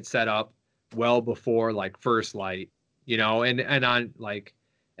try to get set up well before like first light, and on like,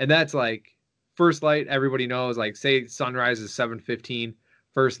 and that's like first light, everybody knows, like say sunrise is 7:15,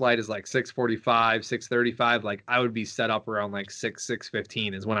 first light is like 6:45, 6:35, like I would be set up around like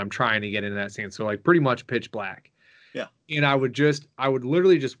 6:15 is when I'm trying to get into that stand. So like pretty much pitch black. Yeah. And I would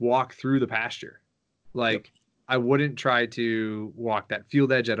literally just walk through the pasture. Like I wouldn't try to walk that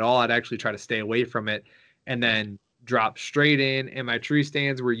field edge at all. I'd actually try to stay away from it and then drop straight in. And my tree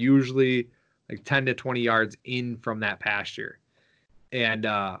stands were usually like 10 to 20 yards in from that pasture. And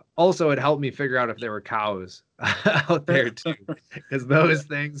also it helped me figure out if there were cows out there too, because those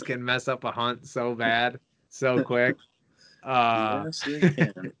things can mess up a hunt so bad, so quick. Yes, they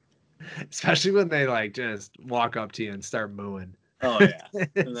can. Especially when they like just walk up to you and start mooing. Oh yeah,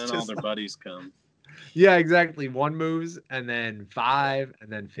 and then all their buddies come. Yeah, exactly. One moves, and then 5,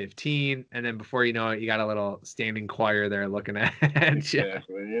 and then 15, and then before you know it, you got a little standing choir there looking at you.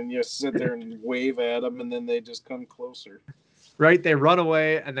 Exactly, and you sit there and wave at them, and then they just come closer. Right, they run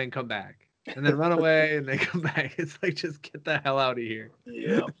away and then come back, and then run away and they come back. It's like, just get the hell out of here.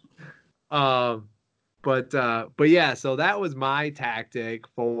 Yeah. But yeah, so that was my tactic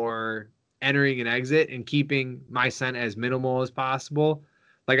for entering an exit and keeping my scent as minimal as possible.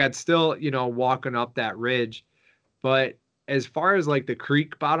 Like I'd still, walking up that ridge, but as far as like the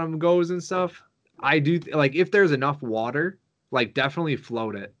creek bottom goes and stuff, I do like if there's enough water, like definitely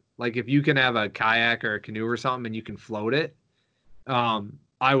float it. Like if you can have a kayak or a canoe or something and you can float it,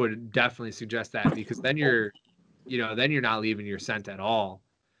 I would definitely suggest that, because then you're not leaving your scent at all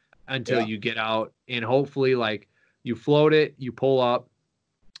until you get out, and hopefully like you float it, you pull up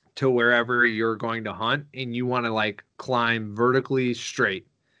to wherever you're going to hunt, and you want to like climb vertically straight,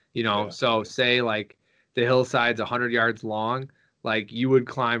 so say like the hillside's 100 yards long, like you would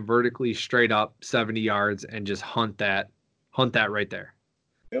climb vertically straight up 70 yards and just hunt that right there.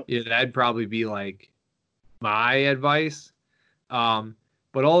 Yep. Yeah, that'd probably be like my advice.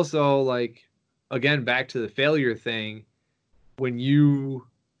 But also like again back to the failure thing, when you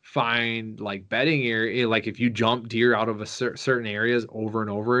find like bedding area, like if you jump deer out of a certain areas over and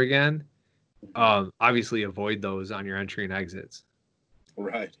over again, obviously avoid those on your entry and exits.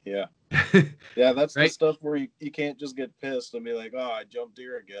 Right. Yeah. Yeah, that's the Right. stuff where you can't just get pissed and be like, oh, I jumped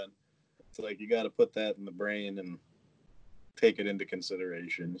deer again. It's like you got to put that in the brain and take it into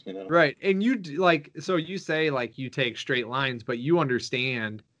consideration, you know? Right. And you like, so you say like you take straight lines, but you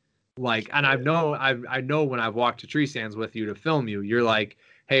understand like, and I know when I've walked to tree stands with you to film you, you're like,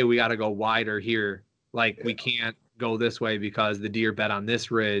 hey, we got to go wider here. Like we can't go this way because the deer bed on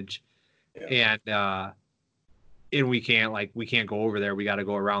this ridge, and we can't go over there. We got to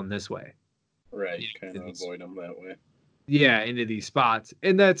go around this way. Right. Kind of avoid them that way. Yeah, into these spots.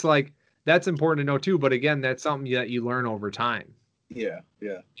 And that's important to know too, but again, that's something that you learn over time. Yeah.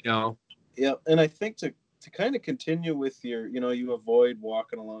 You know? Yeah, and I think to kind of continue with your, you avoid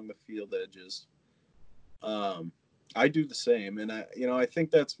walking along the field edges. I do the same, and I think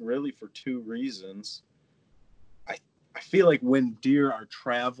that's really for two reasons. I feel like when deer are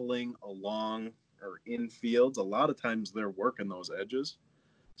traveling along or in fields, a lot of times they're working those edges.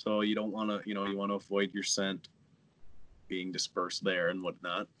 So you don't want to, you want to avoid your scent being dispersed there and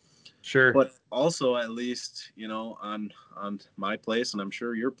whatnot. Sure. But also, at least, on my place, and I'm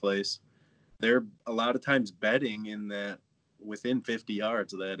sure your place, they're a lot of times bedding in that within 50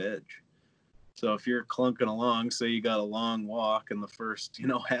 yards of that edge. So if you're clunking along, say you got a long walk, and the first,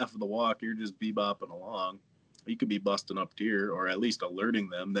 half of the walk, you're just bebopping along, you could be busting up deer, or at least alerting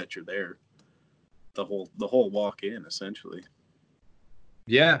them that you're there. The whole walk in, essentially.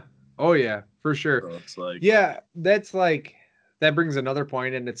 Yeah. Oh yeah, for sure. So it's like, yeah, that's like, that brings another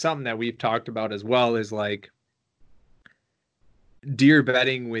point, and it's something that we've talked about as well, is like deer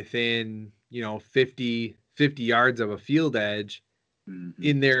bedding within 50 yards of a field edge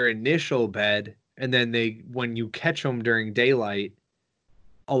in their initial bed, and then when you catch them during daylight,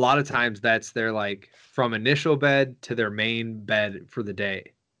 a lot of times that's their like from initial bed to their main bed for the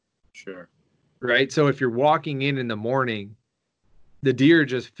day. Sure. Right. So if you're walking in the morning, the deer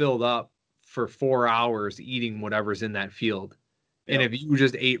just filled up for 4 hours eating whatever's in that field. And if you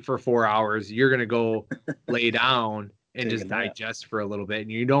just ate for 4 hours, you're going to go lay down and just digest for a little bit.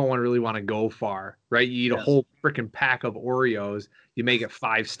 And you don't really want to go far, right? You eat a whole freaking pack of Oreos. You make it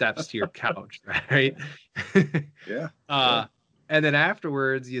 5 steps to your couch, right? And then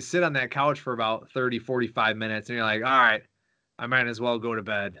afterwards, you sit on that couch for about 30, 45 minutes, and you're like, all right, I might as well go to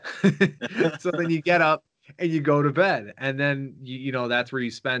bed. So then you get up and you go to bed. And then, that's where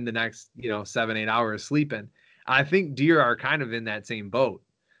you spend the next, 7, 8 hours sleeping. I think deer are kind of in that same boat.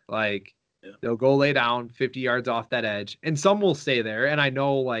 Like they'll go lay down 50 yards off that edge, and some will stay there. And I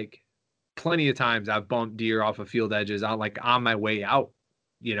know like plenty of times I've bumped deer off of field edges on my way out,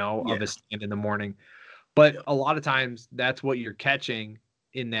 of a stand in the morning. But a lot of times that's what you're catching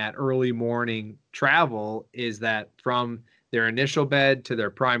in that early morning travel, is that from their initial bed to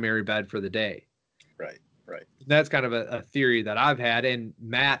their primary bed for the day. Right. That's kind of a theory that I've had. And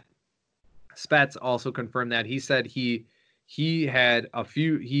Matt Spetz also confirmed that. He said he had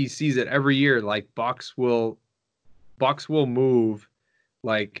he sees it every year. Like bucks will move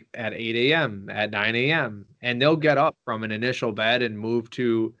like at 8 a.m., at 9 a.m., and they'll get up from an initial bed and move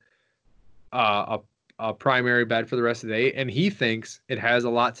to a primary bed for the rest of the day. And he thinks it has a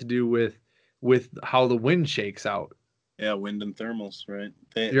lot to do with how the wind shakes out. Yeah, wind and thermals, right?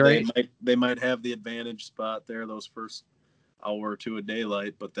 They might have the advantage spot there those first hour or two of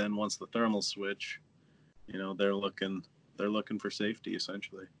daylight, but then once the thermals switch, they're looking for safety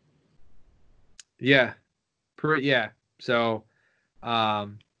essentially. Yeah. So, I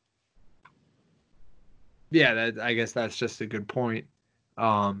guess that's just a good point.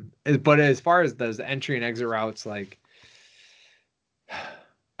 But as far as those entry and exit routes, like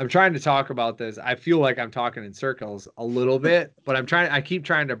I'm trying to talk about this. I feel like I'm talking in circles a little bit, but I keep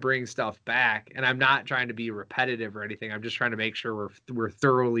trying to bring stuff back, and I'm not trying to be repetitive or anything. I'm just trying to make sure we're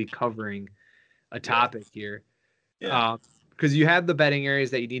thoroughly covering a topic here. Yeah. Because you have the bedding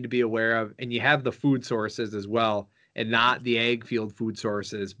areas that you need to be aware of, and you have the food sources as well, and not the ag field food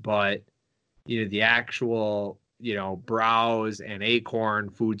sources, but the actual browse and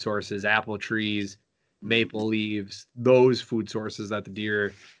acorn food sources, apple trees, maple leaves, those food sources that the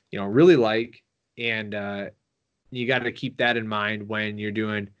deer really like. And you got to keep that in mind when you're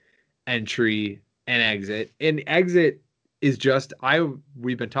doing entry and exit. And exit is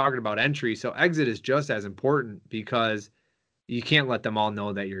we've been talking about entry, so exit is just as important, because you can't let them all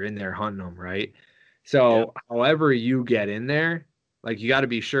know that you're in there hunting them, right? So however you get in there, like you got to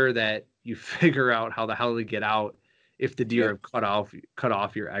be sure that you figure out how the hell to get out if the deer have cut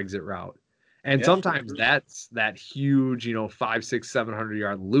off your exit route. And sometimes that's that huge, 5, 6, 700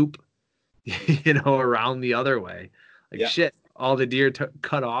 yard loop, around the other way. Like shit, all the deer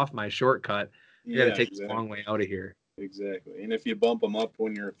cut off my shortcut. I got to take the long way out of here. Exactly. And if you bump them up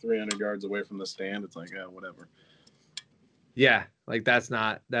when you're 300 yards away from the stand, it's like, whatever. Yeah, like that's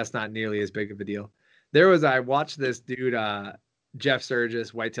not nearly as big of a deal. I watched this dude, Jeff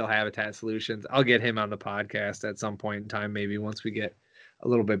Sturgis, Whitetail Habitat Solutions. I'll get him on the podcast at some point in time, maybe once we get a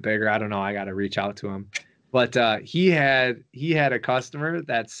little bit bigger. I don't know. I got to reach out to him. But he had a customer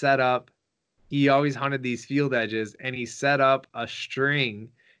that set up. He always hunted these field edges, and he set up a string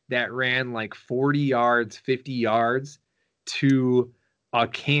that ran like 40 yards, 50 yards to a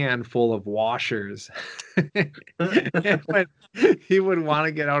can full of washers. When he would want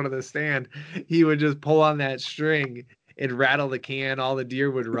to get out of the stand, he would just pull on that string and rattle the can. All the deer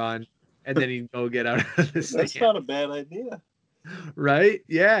would run, and then he'd go get out of the stand. That's not a bad idea. Right?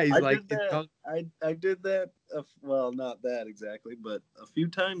 Yeah. He's I like, did that. I did that. Well, not that exactly, but a few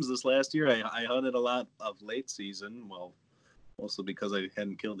times this last year. I hunted a lot of late season. Well, mostly because I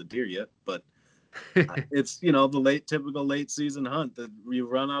hadn't killed a deer yet, but it's the typical late season hunt that you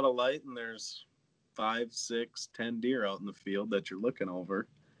run out of light and there's 5, 6, 10 deer out in the field that you're looking over,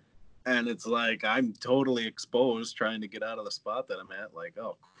 and it's like I'm totally exposed trying to get out of the spot that I'm at. Like,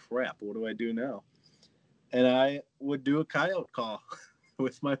 oh crap, what do I do now? And I would do a coyote call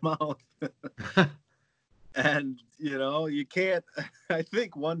with my mouth. And, you can't. I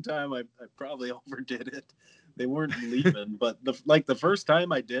think one time I probably overdid it. They weren't leaving, but the first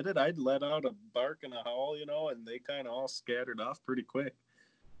time I did it, I'd let out a bark and a howl, and they kind of all scattered off pretty quick.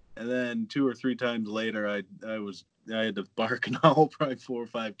 And then 2 or 3 times later, I had to bark and howl probably 4 or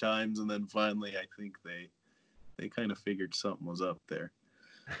 5 times, and then finally, I think they kind of figured something was up there.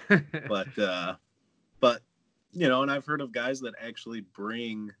 But and I've heard of guys that actually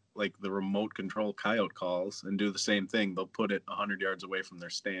bring like the remote control coyote calls and do the same thing. They'll put it 100 yards away from their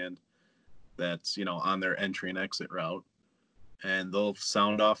stand that's, on their entry and exit route, and they'll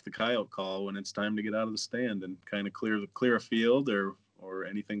sound off the coyote call when it's time to get out of the stand and kind of clear a field or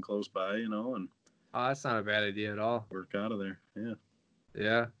anything close by, and oh, that's not a bad idea at all. Work out of there.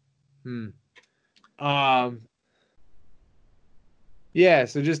 Yeah. Yeah,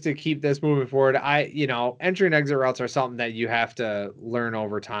 so just to keep this moving forward, entry and exit routes are something that you have to learn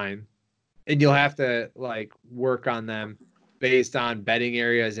over time. And you'll have to like work on them based on bedding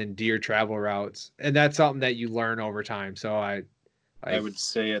areas and deer travel routes. And that's something that you learn over time. So I would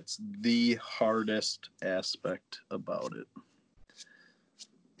say it's the hardest aspect about it,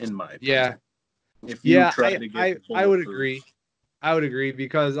 in my opinion. Yeah. If you try to get I would agree. I would agree,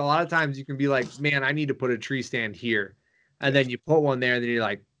 because a lot of times you can be like, man, I need to put a tree stand here. And then you put one there, and then you're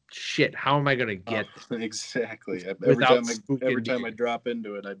like, shit, how am I going to get exactly. Every time I drop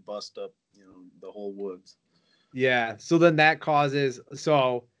into it, I bust up, the whole woods. Yeah. So then that causes,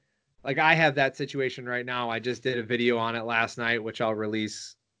 like I have that situation right now. I just did a video on it last night, which I'll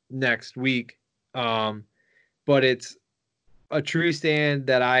release next week. But it's a tree stand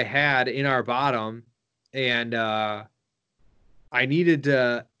that I had in our bottom, and I needed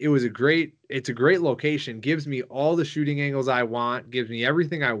to, it's a great location, gives me all the shooting angles I want, gives me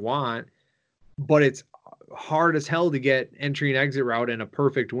everything I want, but it's hard as hell to get entry and exit route and a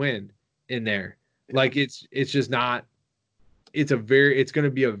perfect wind in there. Yeah. Like it's just not, it's going to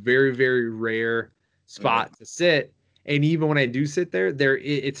be a very, very rare spot to sit. And even when I do sit there,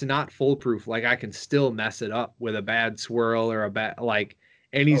 it's not foolproof. Like I can still mess it up with a bad swirl or a bad, like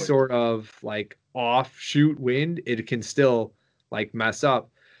any sort of like offshoot wind, it can still like mess up.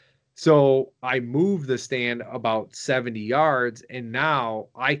 So I moved the stand about 70 yards, and now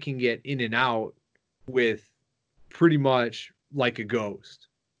I can get in and out with pretty much like a ghost.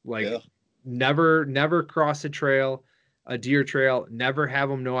 Like never cross a deer trail, never have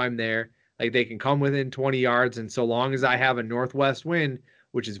them know I'm there. Like they can come within 20 yards, and so long as I have a northwest wind,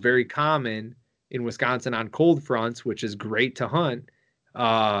 which is very common in Wisconsin on cold fronts, which is great to hunt,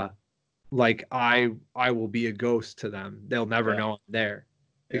 like I will be a ghost to them. They'll never know I'm there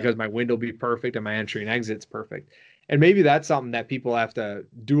because my wind will be perfect and my entry and exit's perfect. And maybe that's something that people have to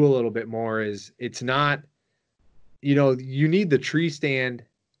do a little bit more, is it's not, you need the tree stand.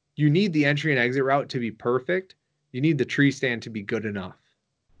 You need the entry and exit route to be perfect. You need the tree stand to be good enough.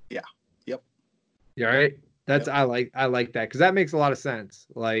 Yeah. Yep. Yeah. Right. That's, I like that, because that makes a lot of sense.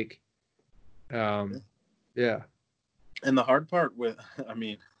 Like, yeah. And the hard part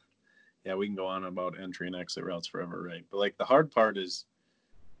Yeah, we can go on about entry and exit routes forever, right? But like the hard part is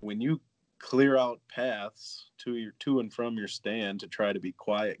when you clear out paths to and from your stand to try to be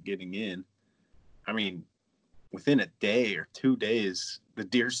quiet getting in. I mean, within a day or 2 days, the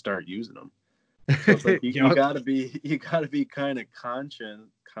deer start using them. So it's like you Yep. gotta be kind of conscious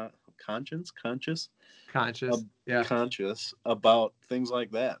Conscious. Yeah. conscious about things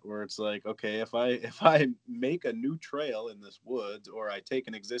like that, where it's like, okay, if I make a new trail in this woods, or I take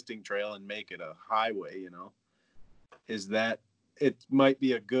an existing trail and make it a highway, is that it might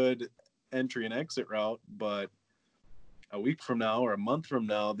be a good entry and exit route, but a week from now or a month from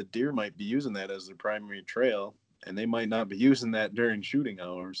now, the deer might be using that as their primary trail, and they might not be using that during shooting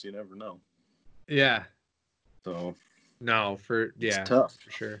hours. You never know. Yeah. So No, it's yeah, tough.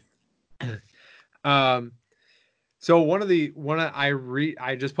 for sure. Um, so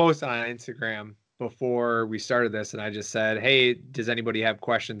I just posted on Instagram before we started this, and I just said, "Hey, does anybody have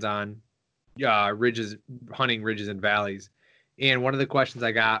questions on ridges, hunting ridges and valleys?" And one of the questions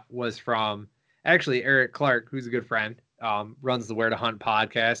I got was from actually Eric Clark, who's a good friend, runs the Where to Hunt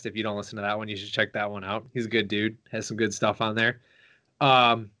podcast. If you don't listen to that one, you should check that one out. He's a good dude, has some good stuff on there.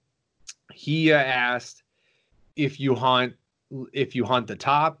 Um, he asked if you hunt the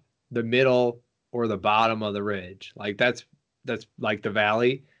top, the middle, or the bottom of the ridge. Like that's like the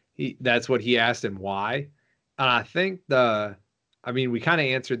valley. That's what he asked and why. And I think we kind of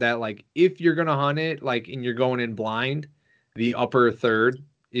answered that. Like if you're gonna hunt it, like and you're going in blind, the upper third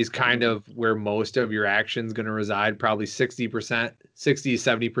is kind of where most of your action's gonna reside. Probably 60%,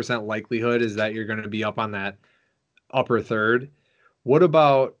 70% likelihood is that you're gonna be up on that upper third. What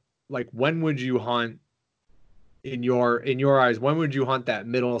about like when would you hunt in your eyes, when would you hunt that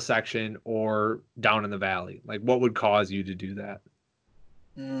middle section or down in the valley? Like what would cause you to do that?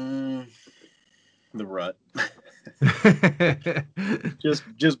 The rut.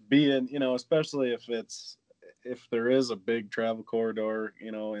 just being, especially if there is a big travel corridor,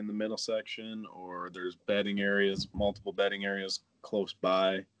 in the middle section, or there's multiple bedding areas close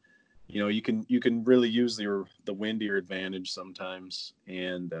by. You can really use the wind to your advantage sometimes,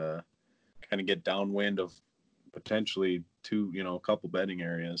 and kind of get downwind of potentially a couple bedding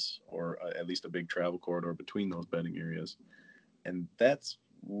areas, or at least a big travel corridor between those bedding areas. And that's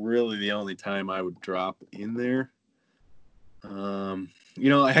really the only time I would drop in there.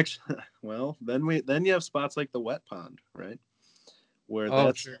 Actually, well, then you have spots like the wet pond, right? Where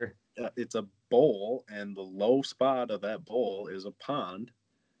Oh, sure. it's a bowl, and the low spot of that bowl is a pond.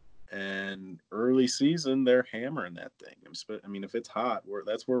 And early season, they're hammering that thing. I mean, if it's hot,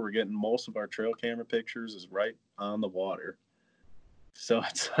 that's where we're getting most of our trail camera pictures, is right on the water. So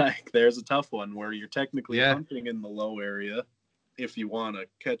it's like there's a tough one where you're technically Yeah. hunting in the low area if you want to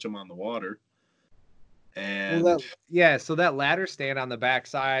catch them on the water. Well, And so that ladder stand on the back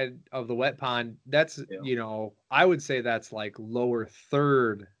side of the wet pond, that's, yeah, I would say that's like lower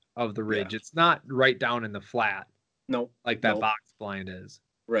third of the yeah, ridge. It's not right down in the flat no, like that no, box blind is.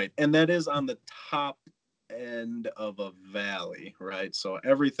 right. And that is on the top end of a valley, right? So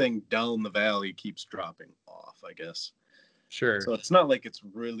everything down the valley keeps dropping off, I guess. Sure. So it's not like it's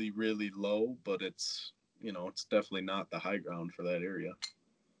really, really low, but it's definitely not the high ground for that area.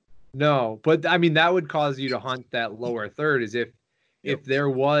 No, but I mean that would cause you to hunt that lower third is if Yep. there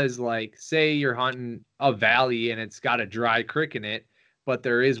was like say you're hunting a valley and it's got a dry creek in it, but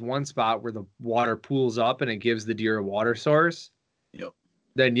there is one spot where the water pools up and it gives the deer a water source, Yep.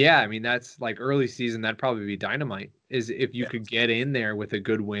 then yeah, I mean that's like early season, that'd probably be dynamite. Is if you Yeah. could get in there with a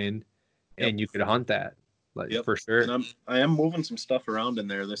good wind Yep. and you could hunt that. Like Yep. for sure. And I am moving some stuff around in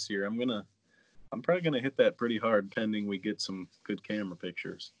there this year. I'm probably gonna hit that pretty hard, pending we get some good camera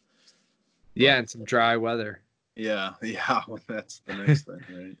pictures. Yeah, But and some dry weather. yeah, well, that's the next thing,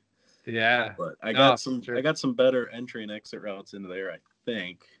 right? Yeah. But I No, got for some sure. I got some better entry and exit routes into there, I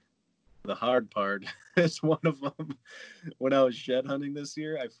think. The hard part is one of them. When I was shed hunting this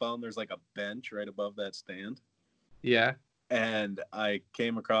year, I found there's like a bench right above that stand. Yeah. And I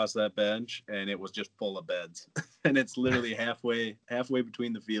came across that bench, and it was just full of beds. And it's literally halfway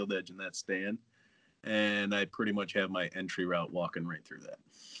between the field edge and that stand. And I pretty much have my entry route walking right through that.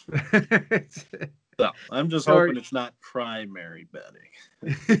 So I'm just hoping it's not primary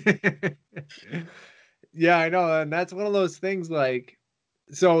bedding. Yeah, I know, and that's one of those things like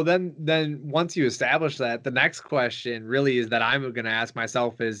so then once you establish that, the next question really is that I'm going to ask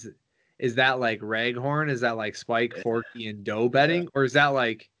myself is that like raghorn? Is that like spike, Yeah. forky, and doe Yeah. bedding, or is that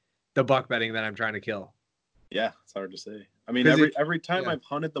like the buck bedding that I'm trying to kill? Yeah, it's hard to say. I mean, 'Cause every time yeah. I've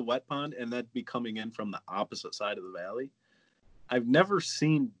hunted the wet pond and that'd be coming in from the opposite side of the valley, I've never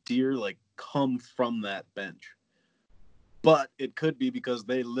seen deer like come from that bench. but it could be because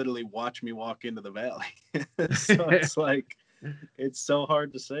they literally watch me walk into the valley. So it's like, it's so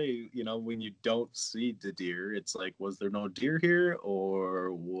hard to say, when you don't see the deer. It's like, was there no deer here,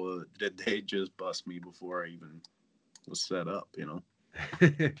 or did they just bust me before I even was set up?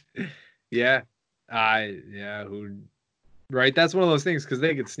 Yeah. Right. That's one of those things, because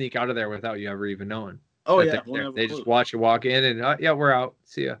they could sneak out of there without you ever even knowing. Oh that yeah, they're won't there. have a They clue. just watch you walk in and yeah, we're out.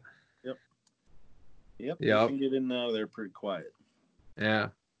 See ya. Yep. Yep. You can get in now. They're pretty quiet. Yeah.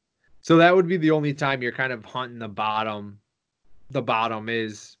 So that would be the only time you're kind of hunting the bottom. The bottom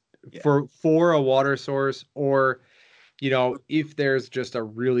is for a water source, or if there's just a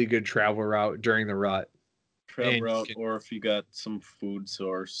really good travel route during the rut. Travel route, or if you got some food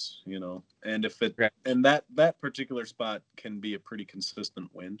source, and if it Okay. and that particular spot can be a pretty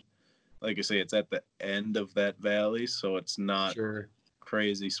consistent wind. Like I say, it's at the end of that valley, so it's not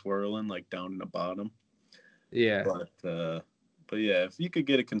crazy swirling like down in the bottom. Yeah. But yeah, if you could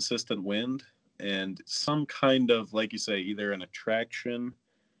get a consistent wind and some kind of, like you say, either an attraction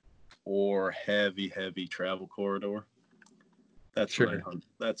or heavy travel corridor, that's when I'd hunt.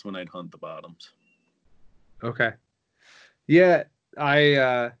 That's when I'd hunt the bottoms. Okay. Yeah,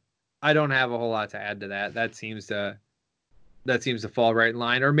 I don't have a whole lot to add to that. That seems to fall right in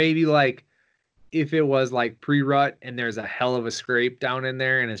line. Or maybe like if it was like pre-rut and there's a hell of a scrape down in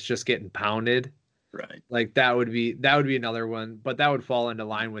there and it's just getting pounded. Right. Like that would be another one, but that would fall into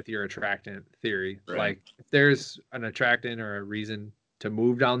line with your attractant theory. Right. Like if there's an attractant or a reason to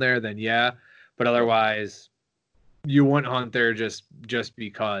move down there, then yeah. But otherwise, you wouldn't hunt there just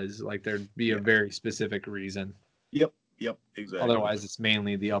because. Like there'd be a very specific reason. Yep, exactly. Otherwise, it's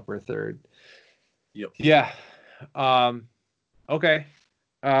mainly the upper third. Yep. Yeah. Okay.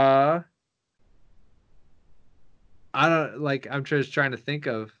 I don't like. I'm just trying to think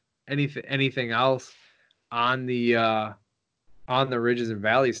of anything else on the ridges and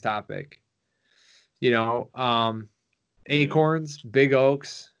valleys topic. Acorns, big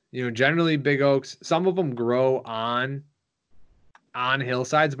oaks. Generally big oaks. Some of them grow on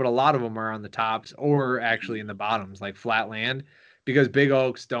hillsides, but a lot of them are on the tops or actually in the bottoms, like flat land, because big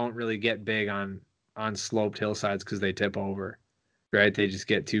oaks don't really get big on sloped hillsides because they tip over, right? They just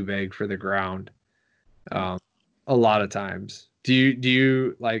get too big for the ground. A lot of times. Do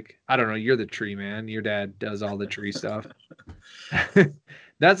you like, I don't know, you're the tree man. Your dad does all the tree stuff.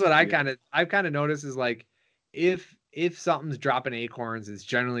 That's what I've kind of noticed is like if something's dropping acorns, it's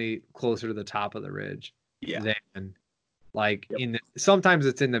generally closer to the top of the ridge than like sometimes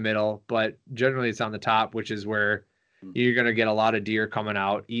it's in the middle, but generally it's on the top, which is where you're going to get a lot of deer coming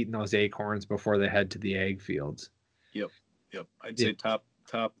out eating those acorns before they head to the ag fields. Yep. I'd say top,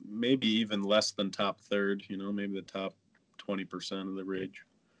 maybe even less than top third, maybe the top 20% of the ridge.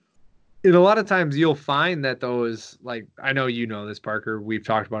 And a lot of times you'll find that those, like, I know this, Parker, we've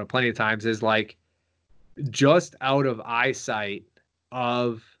talked about it plenty of times, is like just out of eyesight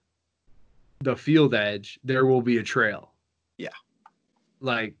of the field edge, there will be a trail. Yeah.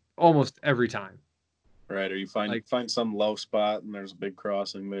 Like almost every time. Right. Or you find some low spot and there's a big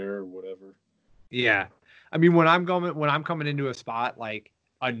crossing there or whatever. Yeah. I mean, when I'm coming into a spot, like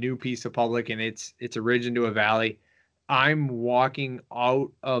a new piece of public and it's a ridge into a valley, I'm walking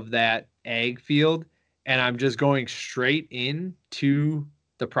out of that ag field and I'm just going straight into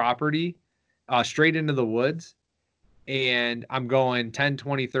the property, straight into the woods. And I'm going 10,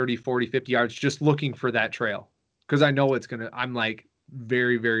 20, 30, 40, 50 yards, just looking for that trail. Cause I know I'm like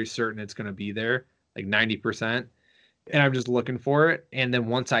very, very certain it's going to be there, like 90%. And I'm just looking for it. And then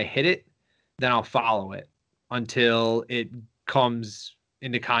once I hit it, then I'll follow it until it comes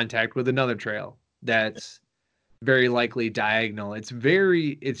into contact with another trail that's very likely diagonal. It's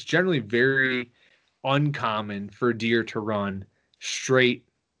generally very uncommon for deer to run straight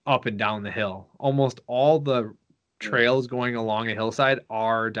up and down the hill. Almost all the trails going along a hillside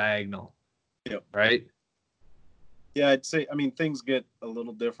are diagonal. Yep. Right? Yeah, I'd say, things get a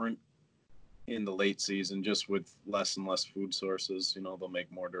little different in the late season just with less and less food sources. They'll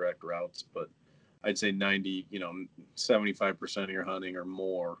make more direct routes, but I'd say 75% of your hunting or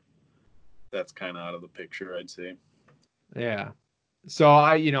more, that's kind of out of the picture, I'd say. Yeah. So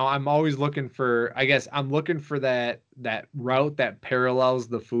I'm always looking for, I guess I'm looking for that route that parallels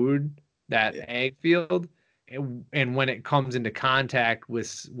the food, that ag field. And when it comes into contact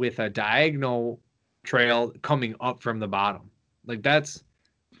with a diagonal trail coming up from the bottom, like that's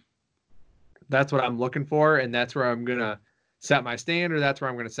what I'm looking for. And that's where I'm going to set my stand, or that's where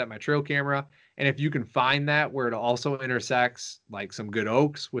I'm going to set my trail camera. And if you can find that where it also intersects like some good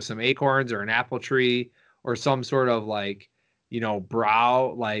oaks with some acorns or an apple tree or some sort of like,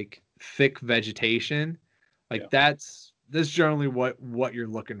 brow, like thick vegetation, like that's that's generally what you're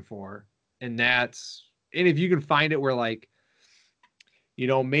looking for. And if you can find it where like,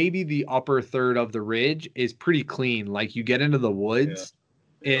 maybe the upper third of the ridge is pretty clean. Like you get into the woods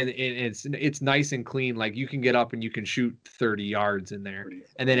and it's nice and clean. Like you can get up and you can shoot 30 yards in there.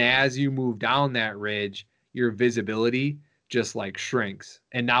 And then as you move down that ridge, your visibility just like shrinks.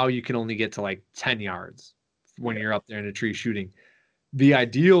 And now you can only get to like 10 yards when you're up there in a tree shooting. The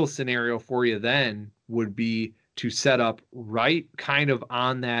ideal scenario for you then would be to set up right kind of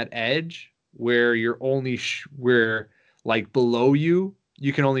on that edge where you're only where like below you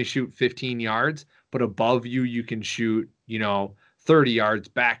can only shoot 15 yards, but above you can shoot 30 yards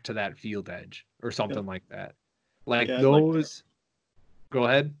back to that field edge or something like that. Like those. Go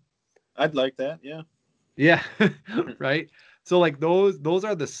ahead. I'd like that. Yeah. Right. So like those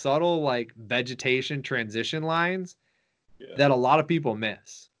are the subtle like vegetation transition lines that a lot of people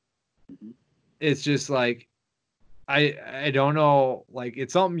miss. Mm-hmm. It's just like I don't know, like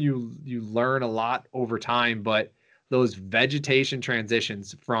it's something you learn a lot over time, but those vegetation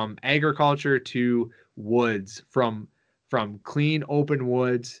transitions from agriculture to woods, from clean open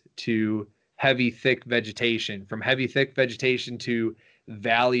woods to heavy thick vegetation, from heavy thick vegetation to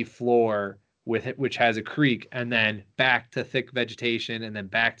valley floor which has a creek, and then back to thick vegetation, and then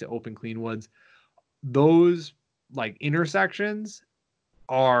back to open clean woods. Those like intersections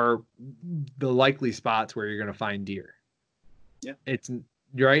are the likely spots where you're going to find deer. Yeah. It's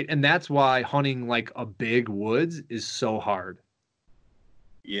right. And that's why hunting like a big woods is so hard.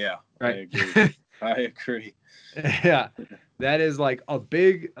 Yeah. Right. I agree. Yeah. That is like a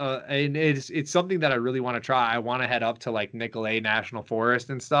big, and it's something that I really want to try. I want to head up to like Nicolet National Forest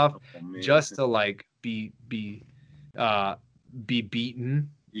and stuff, just to like be beaten.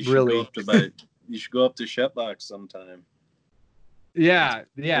 You should go up to you should go up to Shetlock sometime. Yeah,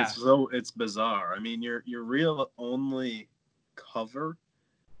 It's bizarre. I mean, your real only cover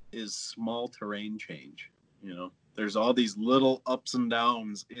is small terrain change. There's all these little ups and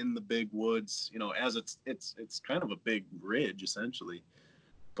downs in the big woods. As it's kind of a big ridge essentially,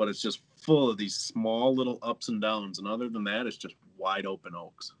 but it's just full of these small little ups and downs. And other than that, it's just wide open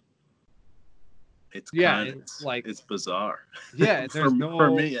oaks. It's bizarre. Yeah,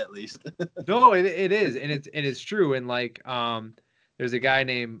 for me at least. No, it is, and it's true. And like, there's a guy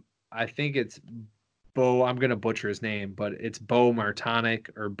named, I think it's Bo. I'm gonna butcher his name, but it's Bo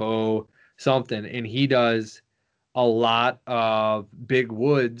Martonic or Bo something, and he does a lot of big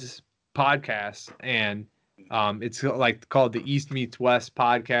woods podcasts, and it's like called the East Meets West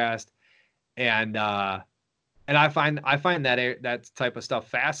podcast, and I find that type of stuff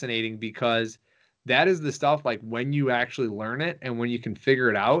fascinating, because that is the stuff like when you actually learn it and when you can figure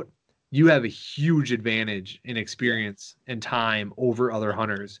it out, you have a huge advantage in experience and time over other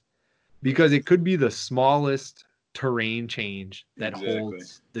hunters, because it could be the smallest terrain change that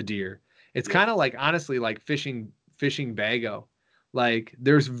holds the deer. It's kind of like, honestly, like fishing bago. Like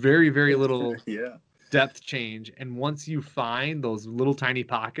there's very, very little depth change. And once you find those little tiny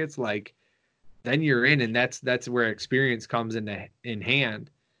pockets, like then you're in, and that's where experience comes in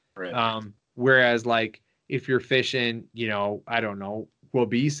hand. Right. Whereas like if you're fishing, I don't know,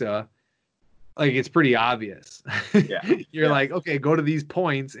 Waubesa, like it's pretty obvious. Yeah. You're like, okay, go to these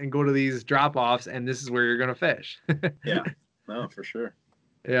points and go to these drop offs, and this is where you're gonna fish. Yeah. No, for sure.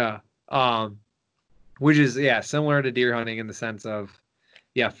 Yeah. Which is similar to deer hunting in the sense of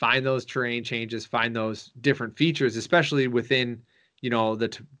find those terrain changes, find those different features, especially within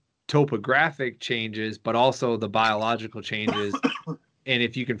the topographic changes, but also the biological changes. And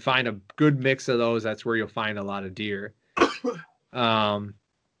if you can find a good mix of those, that's where you'll find a lot of deer.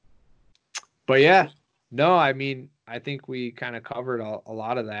 But yeah, no, I mean, I think we kind of covered a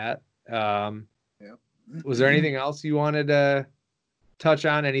lot of that. Was there anything else you wanted to touch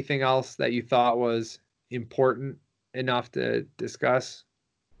on? Anything else that you thought was important enough to discuss?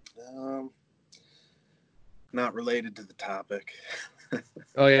 Not related to the topic.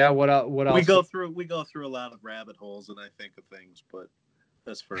 Oh yeah, what else? We go through a lot of rabbit holes, and I think of things, but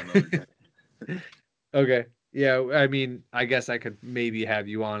that's for another day. Okay. Yeah, I mean, I guess I could maybe have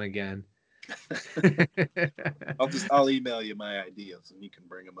you on again. I'll email you my ideas and you can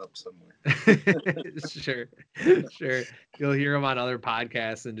bring them up somewhere. Sure. You'll hear them on other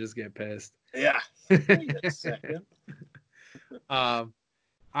podcasts and just get pissed. Yeah. Wait a second. All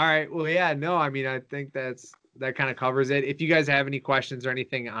right. Well, yeah, no, I mean, I think that kind of covers it. If you guys have any questions or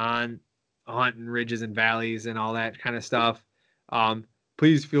anything on hunting ridges and valleys and all that kind of stuff,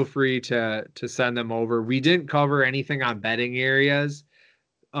 please feel free to send them over. We didn't cover anything on bedding areas.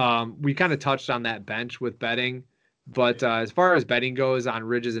 We kind of touched on that bench with bedding, but as far as bedding goes on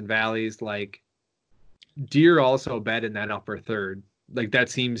ridges and valleys, like deer also bed in that upper third. Like that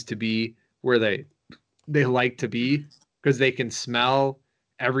seems to be where they like to be because they can smell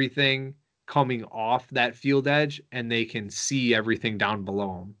everything coming off that field edge and they can see everything down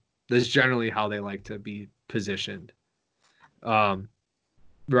below them. That's generally how they like to be positioned.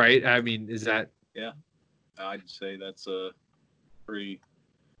 Right? I mean, is that? Yeah, I'd say that's a pretty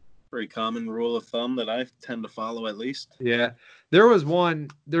common rule of thumb that I tend to follow at least. Yeah. There was one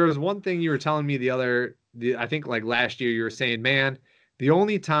thing you were telling me I think like last year you were saying, man, the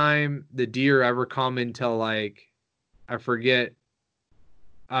only time the deer ever come until like I forget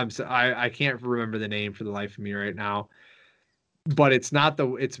I can't remember the name for the life of me right now, but it's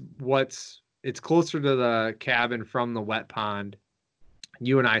closer to the cabin from the wet pond.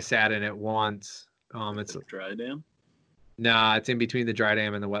 You and I sat in it once. It's Dry dam. Nah, it's in between the dry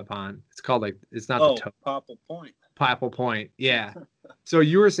dam and the wet pond. It's called like it's not the Popple Point. Popple Point. Yeah. So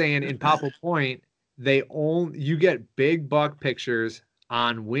you were saying in Popple Point, you get big buck pictures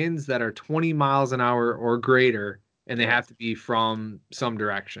on winds that are 20 miles an hour or greater, and they have to be from some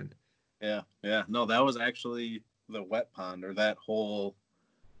direction. Yeah. No, that was actually the wet pond, or that whole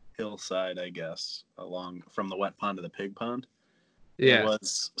hillside, I guess, along from the wet pond to the pig pond. Yeah. It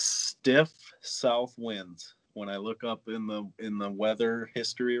was stiff south winds. When I look up in the weather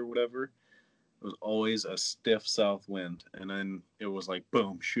history or whatever, it was always a stiff south wind, and then it was like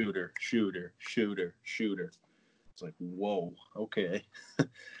boom, shooter. It's like, whoa, okay,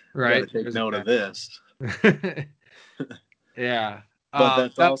 Right. got to take note of this. Yeah. But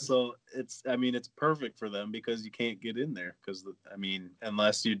that's also it's perfect for them because you can't get in there because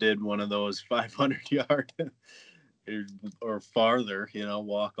unless you did one of those 500-yard or farther,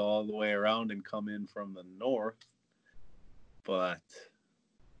 walk all the way around and come in from the north. But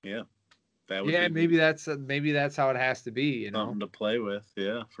yeah, that would be maybe that's how it has to be, something to play with.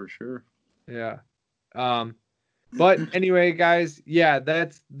 Yeah, for sure. Yeah. But anyway, guys, yeah,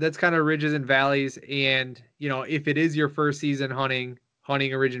 that's kind of ridges and valleys. And if it is your first season hunting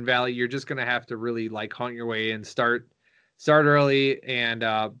a ridge and valley, you're just gonna have to really like hunt your way in, start early, and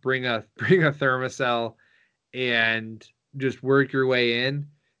bring a thermocell and just work your way in.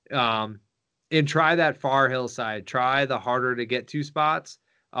 And try that far hillside. Try the harder to get to spots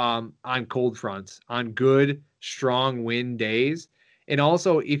on cold fronts, on good strong wind days. And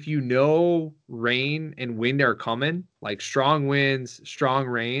also, if rain and wind are coming, like strong winds, strong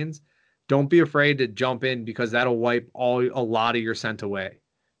rains, don't be afraid to jump in because that'll wipe a lot of your scent away.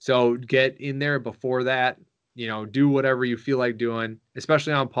 So get in there before that. Do whatever you feel like doing,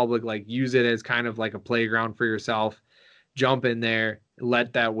 especially on public. Like use it as kind of like a playground for yourself. Jump in there,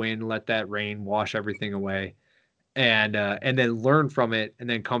 let that wind, let that rain wash everything away, and then learn from it, and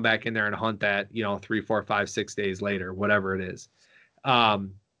then come back in there and hunt that 3, 4, 5, 6 days later, whatever it is.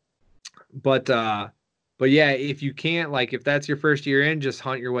 Um, but yeah, if you can't, like, if that's your first year in, just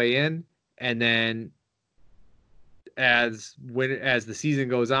hunt your way in, and then as the season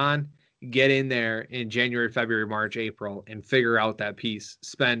goes on, get in there in January, February, March, April, and figure out that piece.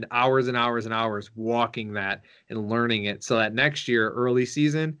 Spend hours and hours and hours walking that and learning it, so that next year, early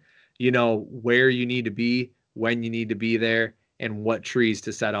season, you know where you need to be, when you need to be there, and what trees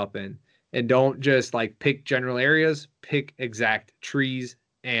to set up in. And don't just like pick general areas, pick exact trees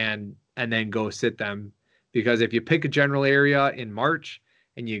and then go sit them. Because if you pick a general area in March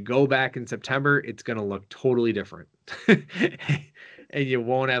and you go back in September, it's going to look totally different. And you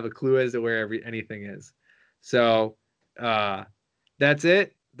won't have a clue as to where anything is. So that's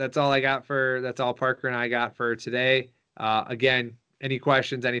it. That's all Parker and I got for today. Again, any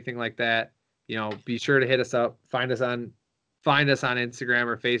questions, anything like that, be sure to hit us up. Find us on Instagram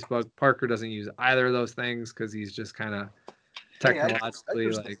or Facebook. Parker doesn't use either of those things because he's just kind of technologically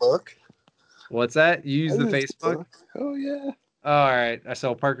What's that? You use the Facebook? Oh yeah. All right.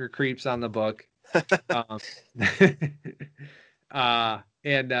 So Parker creeps on the book.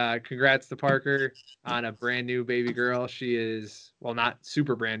 And congrats to Parker on a brand new baby girl. She is, well, not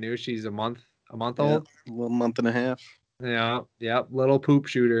super brand new. She's a month old. A little month and a half. Yeah. Yep. Little poop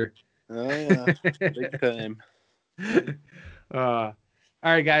shooter. Oh yeah. Big time. All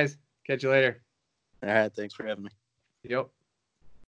right, guys. Catch you later. All right. Thanks for having me. Yep.